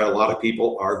that's why a lot of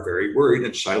people are very worried.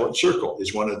 And Silent Circle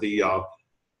is one of the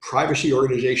privacy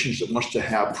organizations that wants to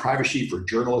have privacy for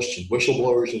journalists and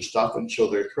whistleblowers and stuff. And so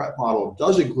their threat model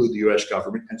does include the US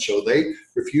government. And so they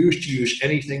refuse to use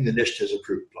anything the NIST has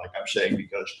approved, like I'm saying,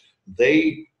 because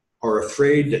they are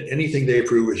afraid that anything they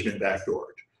approve has been backdoored.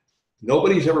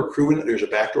 Nobody's ever proven that there's a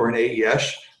backdoor in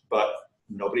AES, but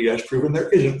nobody has proven there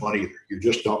isn't one either. You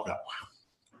just don't know.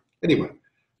 Anyway,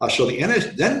 so the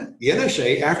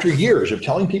NSA, after years of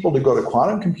telling people to go to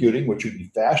quantum computing, which would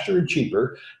be faster and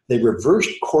cheaper, they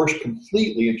reversed course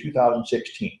completely in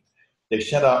 2016. They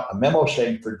sent out a memo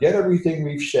saying, forget everything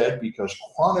we've said because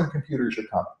quantum computers are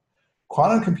coming.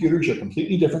 Quantum computers are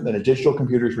completely different than the digital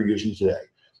computers we're using today.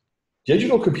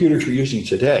 Digital computers we're using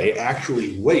today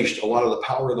actually waste a lot of the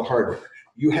power of the hardware.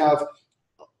 You have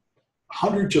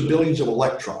hundreds of billions of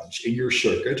electrons in your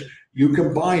circuit. You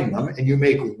combine them and you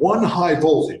make one high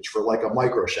voltage for like a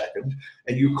microsecond,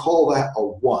 and you call that a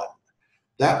 1.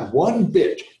 That 1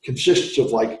 bit consists of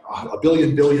like a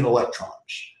billion electrons,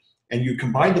 and you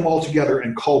combine them all together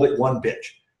and called it 1 bit.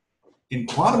 In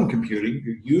quantum computing,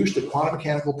 you use the quantum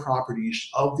mechanical properties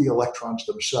of the electrons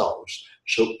themselves.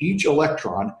 So each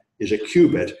electron is a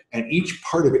qubit, and each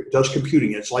part of it does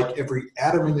computing. It's like every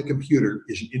atom in the computer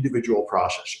is an individual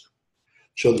processor.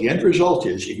 So the end result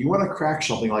is, if you want to crack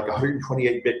something like a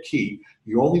 128-bit key,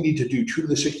 you only need to do 2 to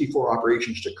the 64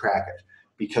 operations to crack it,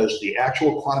 because the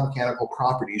actual quantum mechanical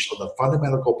properties of the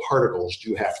fundamental particles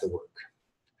do half the work.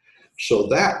 So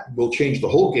that will change the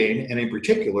whole game, and in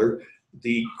particular,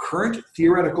 the current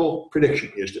theoretical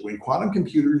prediction is that when quantum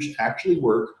computers actually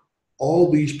work,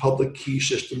 all these public key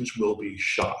systems will be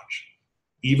shot.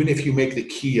 Even if you make the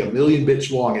key 1,000,000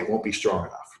 bits long, it won't be strong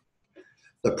enough.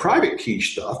 The private key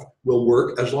stuff will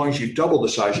work as long as you double the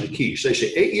size of the keys. They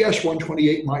say AES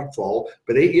 128 might fall,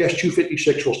 but AES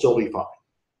 256 will still be fine.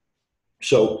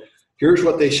 So here's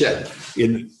what they said.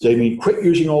 They mean quit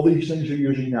using all these things you're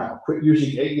using now. Quit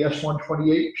using AES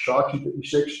 128, SHA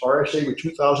 256, RSA with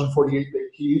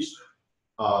 2048-bit keys,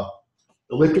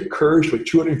 elliptic curves with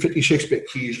 256-bit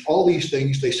keys. All these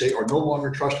things, they say, are no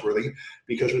longer trustworthy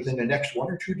because within the next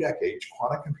 1 or 2 decades,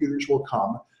 quantum computers will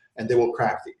come and they will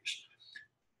crack these.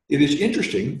 It is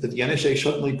interesting that the NSA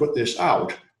suddenly put this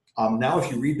out. Now,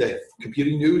 if you read the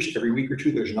computing news, every week or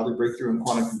two, there's another breakthrough in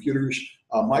quantum computers.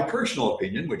 My personal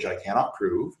opinion, which I cannot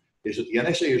prove, is that the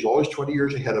NSA is always 20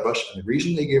 years ahead of us. And the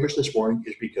reason they gave us this warning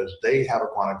is because they have a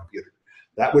quantum computer.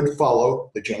 That would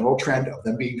follow the general trend of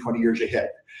them being 20 years ahead.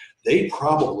 They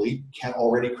probably can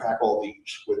already crack all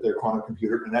these with their quantum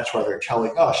computer. And that's why they're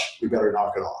telling us we better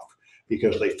knock it off,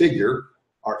 because they figure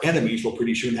our enemies will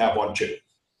pretty soon have one too.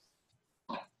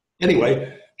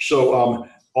 Anyway, so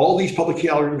all these public key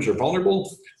algorithms are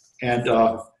vulnerable, and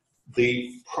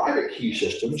the private key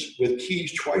systems with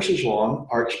keys twice as long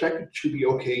are expected to be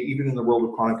okay even in the world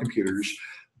of quantum computers.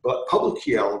 But public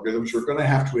key algorithms, we're going to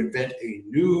have to invent a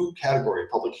new category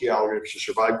of public key algorithms to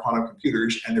survive quantum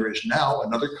computers, and there is now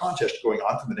another contest going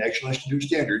on from the National Institute of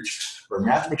Standards where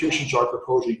mathematicians are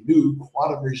proposing new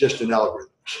quantum-resistant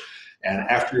algorithms. And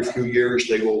after a few years,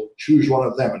 they will choose one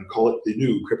of them and call it the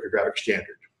new cryptographic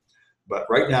standard. But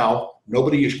right now,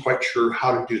 nobody is quite sure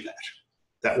how to do that.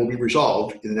 That will be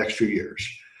resolved in the next few years.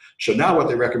 So now what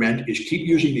they recommend is keep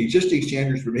using the existing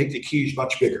standards to make the keys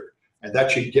much bigger. And that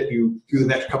should get you through the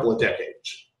next couple of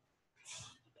decades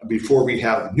before we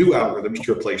have new algorithms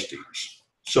to replace these.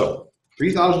 So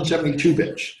 3072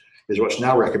 bits is what's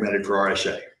now recommended for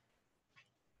RSA.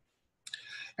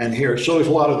 And here, so there's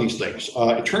a lot of these things.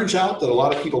 It turns out that a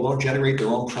lot of people don't generate their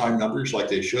own prime numbers like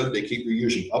they should. They keep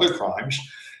reusing other primes.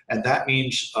 And that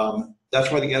means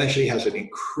that's why the NSA has an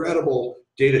incredible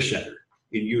data center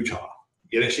in Utah.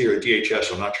 The NSA or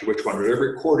DHS, I'm not sure which one, but they're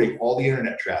recording all the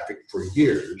internet traffic for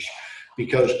years,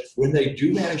 because when they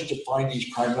do manage to find these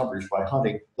prime numbers by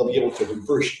hunting, they'll be able to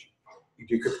reverse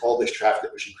decrypt all this traffic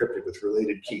that was encrypted with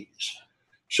related keys.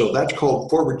 So that's called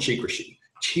forward secrecy.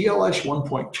 TLS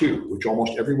 1.2, which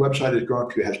almost every website has gone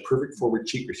to, has perfect forward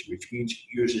secrecy, which means it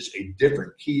uses a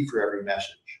different key for every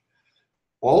message.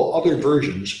 All other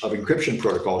versions of encryption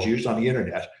protocols used on the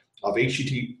internet of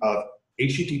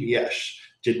HTTPS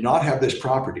did not have this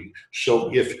property.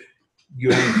 So if you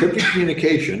have encrypted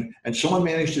communication and someone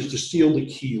manages to steal the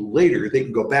key later, they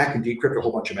can go back and decrypt a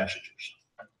whole bunch of messages.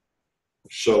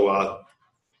 So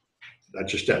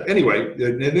that's just that. Anyway,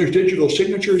 then there's digital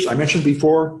signatures. I mentioned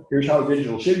before, here's how a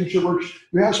digital signature works.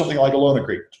 You have something like a loan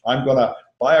agreement. I'm going to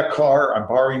buy a car, I'm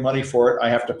borrowing money for it, I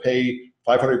have to pay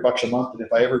 $500 a month, and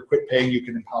if I ever quit paying, you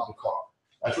can impound the car.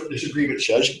 That's what this agreement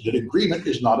says. The agreement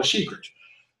is not a secret,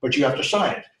 but you have to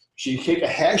sign it. So you take a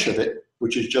hash of it,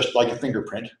 which is just like a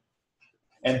fingerprint,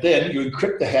 and then you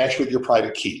encrypt the hash with your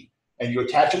private key, and you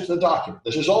attach it to the document.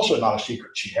 This is also not a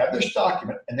secret. So you have this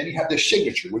document, and then you have this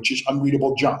signature, which is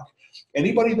unreadable junk.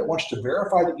 Anybody that wants to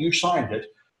verify that you signed it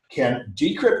can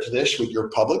decrypt this with your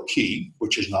public key,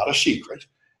 which is not a secret,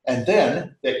 and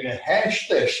then they can hash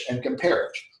this and compare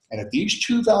it. And if these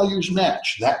two values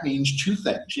match, that means two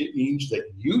things. It means that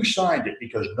you signed it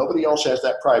because nobody else has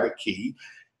that private key,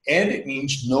 and it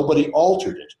means nobody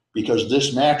altered it because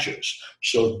this matches.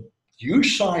 So you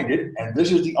signed it, and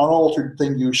this is the unaltered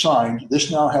thing you signed. This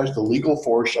now has the legal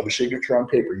force of a signature on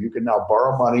paper. You can now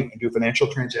borrow money and do financial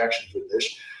transactions with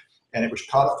this. And it was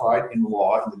codified in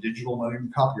law in the Digital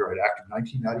Millennium Copyright Act of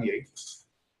 1998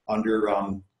 under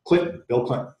Clinton, Bill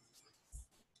Clinton,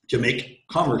 to make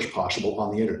commerce possible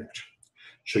on the internet.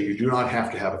 So you do not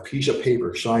have to have a piece of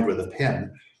paper signed with a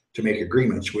pen to make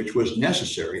agreements, which was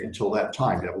necessary until that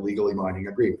time to have a legally binding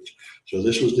agreement. So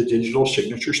this was the digital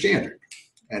signature standard,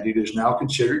 and it is now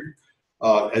considered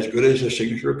as good as a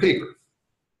signature of paper.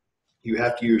 You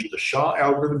have to use the SHA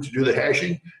algorithm to do the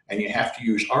hashing, and you have to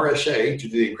use RSA to do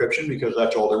the encryption because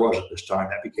that's all there was at this time.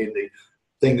 That became the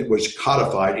thing that was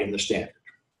codified in the standard.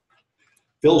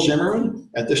 Phil Zimmerman,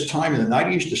 at this time in the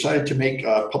 90s, decided to make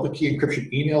a public key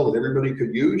encryption email that everybody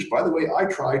could use. By the way, I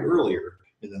tried earlier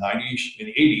in the 90s, in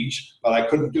the 80s, but I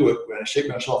couldn't do it. When I saved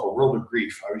myself a world of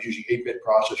grief, I was using 8-bit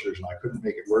processors and I couldn't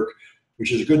make it work,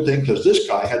 which is a good thing because this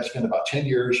guy had to spend about 10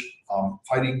 years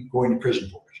fighting, going to prison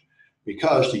for it,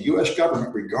 because the US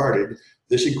government regarded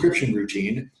this encryption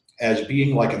routine as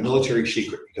being like a military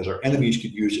secret because our enemies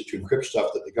could use it to encrypt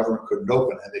stuff that the government couldn't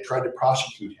open, and they tried to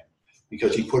prosecute him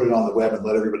because he put it on the web and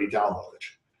let everybody download it.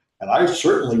 And I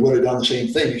certainly would have done the same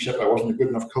thing, except I wasn't a good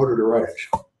enough coder to write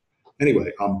it.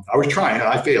 Anyway, I was trying and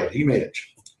I failed. He made it.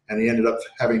 And he ended up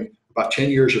having about 10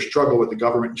 years of struggle with the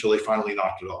government until they finally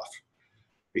knocked it off.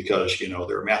 Because, you know,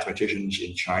 there are mathematicians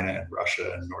in China and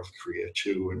Russia and North Korea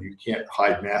too, and you can't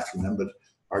hide math from them, but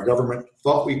our government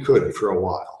thought we could for a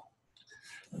while.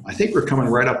 I think we're coming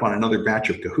right up on another batch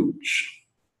of cahoots.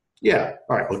 Yeah,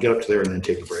 all right, we'll get up to there and then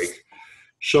take a break.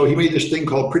 So he made this thing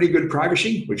called Pretty Good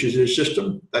Privacy, which is his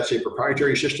system. That's a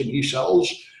proprietary system he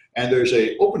sells. And there's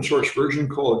an open source version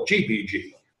called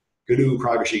GPG, GNU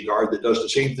Privacy Guard, that does the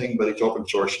same thing, but it's open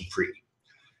source and free.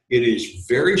 It is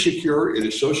very secure. It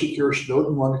is so secure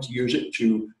Snowden wanted to use it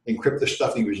to encrypt the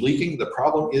stuff he was leaking. The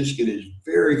problem is it is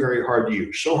very, very hard to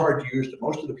use. So hard to use that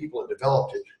most of the people that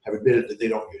developed it have admitted that they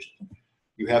don't use it.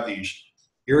 You have these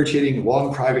irritating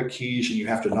long private keys and you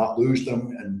have to not lose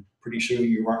them, and pretty soon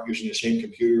you aren't using the same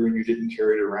computer and you didn't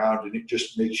carry it around, and it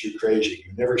just makes you crazy.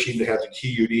 You never seem to have the key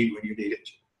you need when you need it.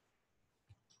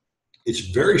 It's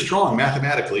very strong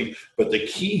mathematically, but the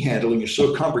key handling is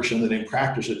so cumbersome that in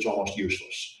practice it's almost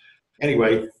useless.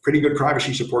 Anyway, Pretty Good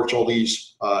Privacy supports all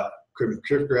these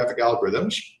cryptographic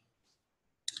algorithms.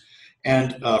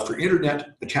 And for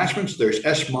internet attachments, there's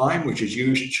S-MIME, which is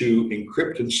used to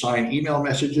encrypt and sign email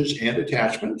messages and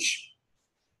attachments.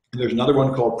 And there's another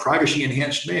one called Privacy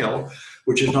Enhanced Mail,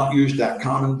 which is not used that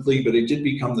commonly, but it did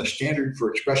become the standard for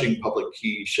expressing public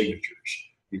key signatures.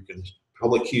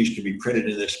 Public keys can be printed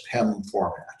in this PEM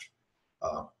format.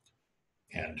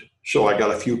 And so I got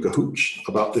a few cahoots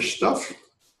about this stuff,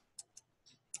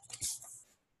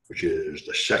 which is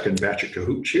the second batch of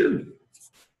cahoots here.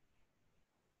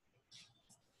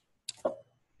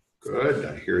 Good,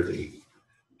 I hear the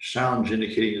sounds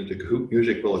indicating that the Kahoot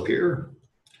music will appear.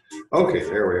 Okay,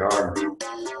 there we are.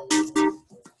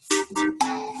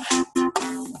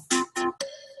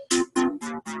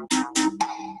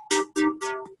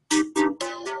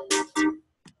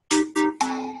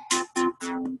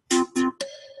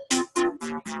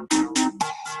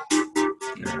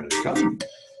 There they come.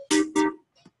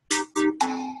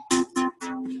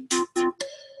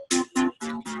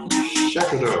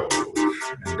 Check it out.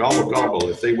 And gobble gobble.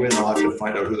 If they win, I'll have to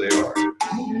find out who they are.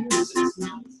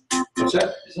 What's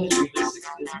that?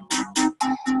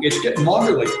 It's getting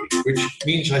longer lately, which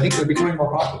means I think they're becoming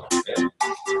more popular. Yeah.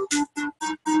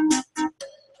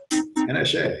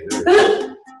 NSA.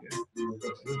 Yeah.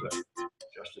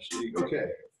 Justice League. Okay.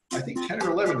 I think 10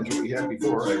 or 11 is what we had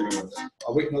before.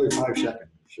 I'll wait another 5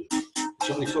 seconds. Is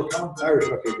somebody still coming? Irish.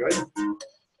 Okay, good.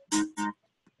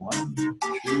 1,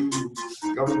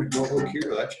 2, government logo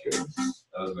here. That's good.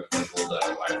 That was my first old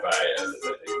Wi-Fi, I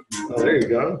think. Oh, there you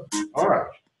go. All right.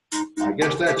 I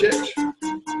guess that's it.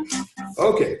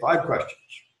 Okay, 5 questions.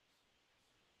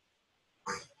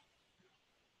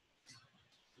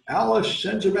 Alice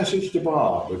sends a message to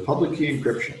Bob with public key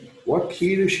encryption. What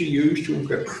key does she use to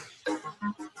encrypt it?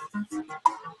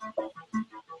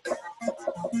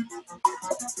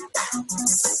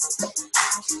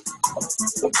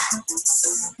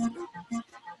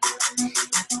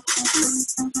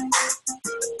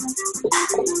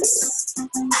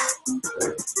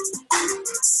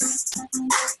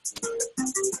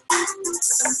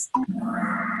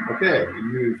 Okay,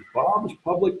 you use Bob's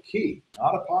public key.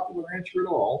 Not a popular answer at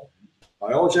all.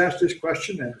 I always ask this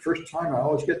question, and the first time I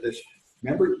always get this.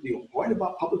 Remember, the point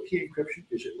about public key encryption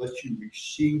is it lets you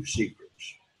receive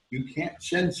secrets. You can't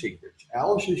send secrets.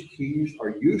 Alice's keys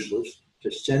are useless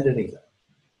to send anything.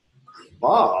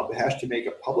 Bob has to make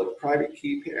a public-private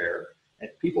key pair, and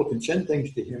people can send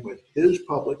things to him with his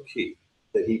public key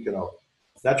that he can open.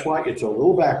 That's why it's a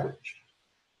little backwards.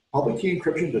 Public key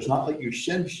encryption does not let you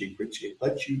send secrets, it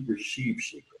lets you receive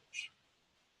secrets.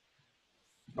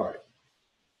 All right.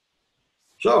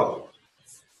 So,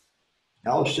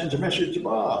 Alice sends a message to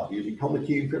Bob using public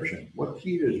key encryption. What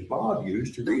key does Bob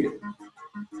use to read it?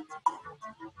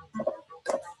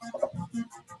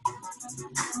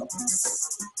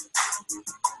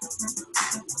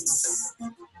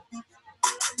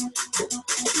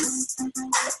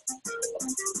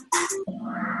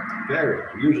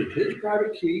 There, he uses his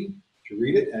private key to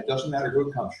read it, and it doesn't matter who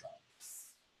it comes from.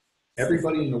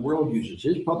 Everybody in the world uses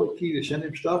his public key to send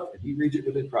him stuff, and he reads it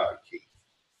with his private key.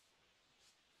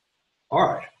 All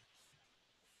right.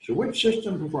 So which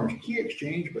system performs key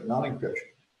exchange but not encryption?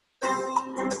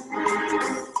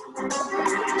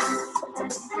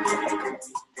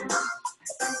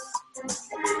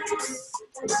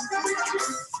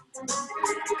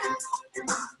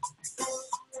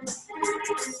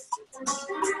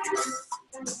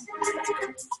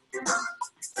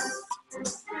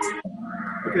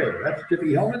 Okay, that's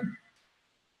Tippy Hellman.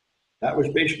 That was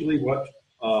basically what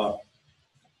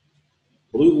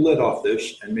blew the lid off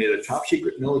this and made a top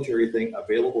secret military thing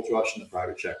available to us in the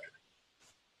private sector.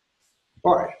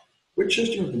 All right, which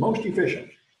system is the most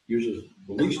efficient? Uses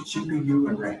the least CPU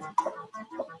and RAM.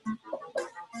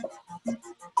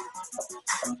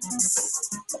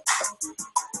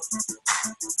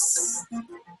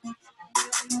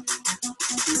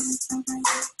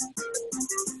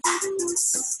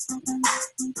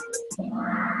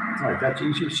 All right, that's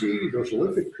ECC. Those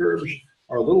elliptic curves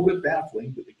are a little bit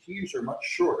baffling, but the keys are much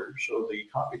shorter, so the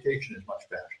computation is much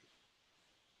faster.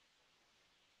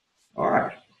 All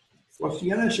right, what's the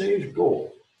NSA's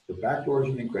goal? The backdoors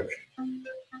and encryption.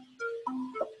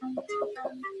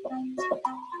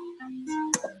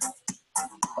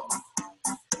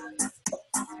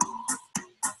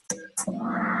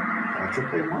 That's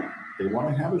what they want. They want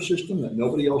to have a system that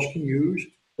nobody else can use,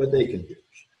 but they can use.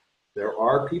 There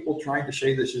are people trying to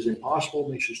say this is impossible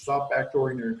and they should stop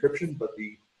backdooring their encryption, but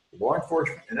the law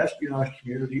enforcement and espionage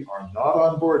community are not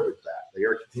on board with that. They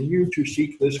are continuing to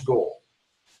seek this goal.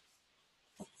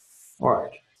 All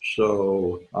right,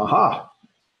 so,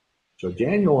 So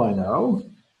Daniel, I know.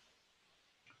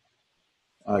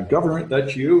 Government,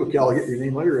 that's you. Okay, I'll get your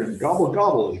name later. And Gobble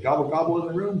Gobble, is Gobble Gobble in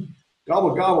the room?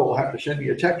 Gobble Gobble will have to send me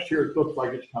a text here. It looks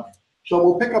like it's coming. So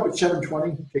we'll pick up at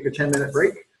 7:20, take a 10-minute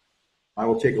break. I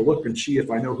will take a look and see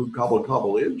if I know who Gobble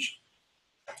Gobble is.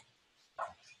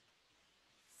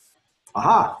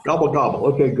 Gobble Gobble.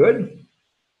 Okay, good.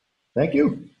 Thank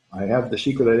you. I have the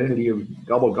secret identity of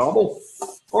Gobble Gobble.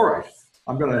 All right,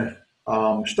 I'm going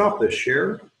to stop this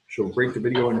share. So break the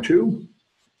video in two.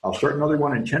 I'll start another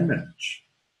one in 10 minutes.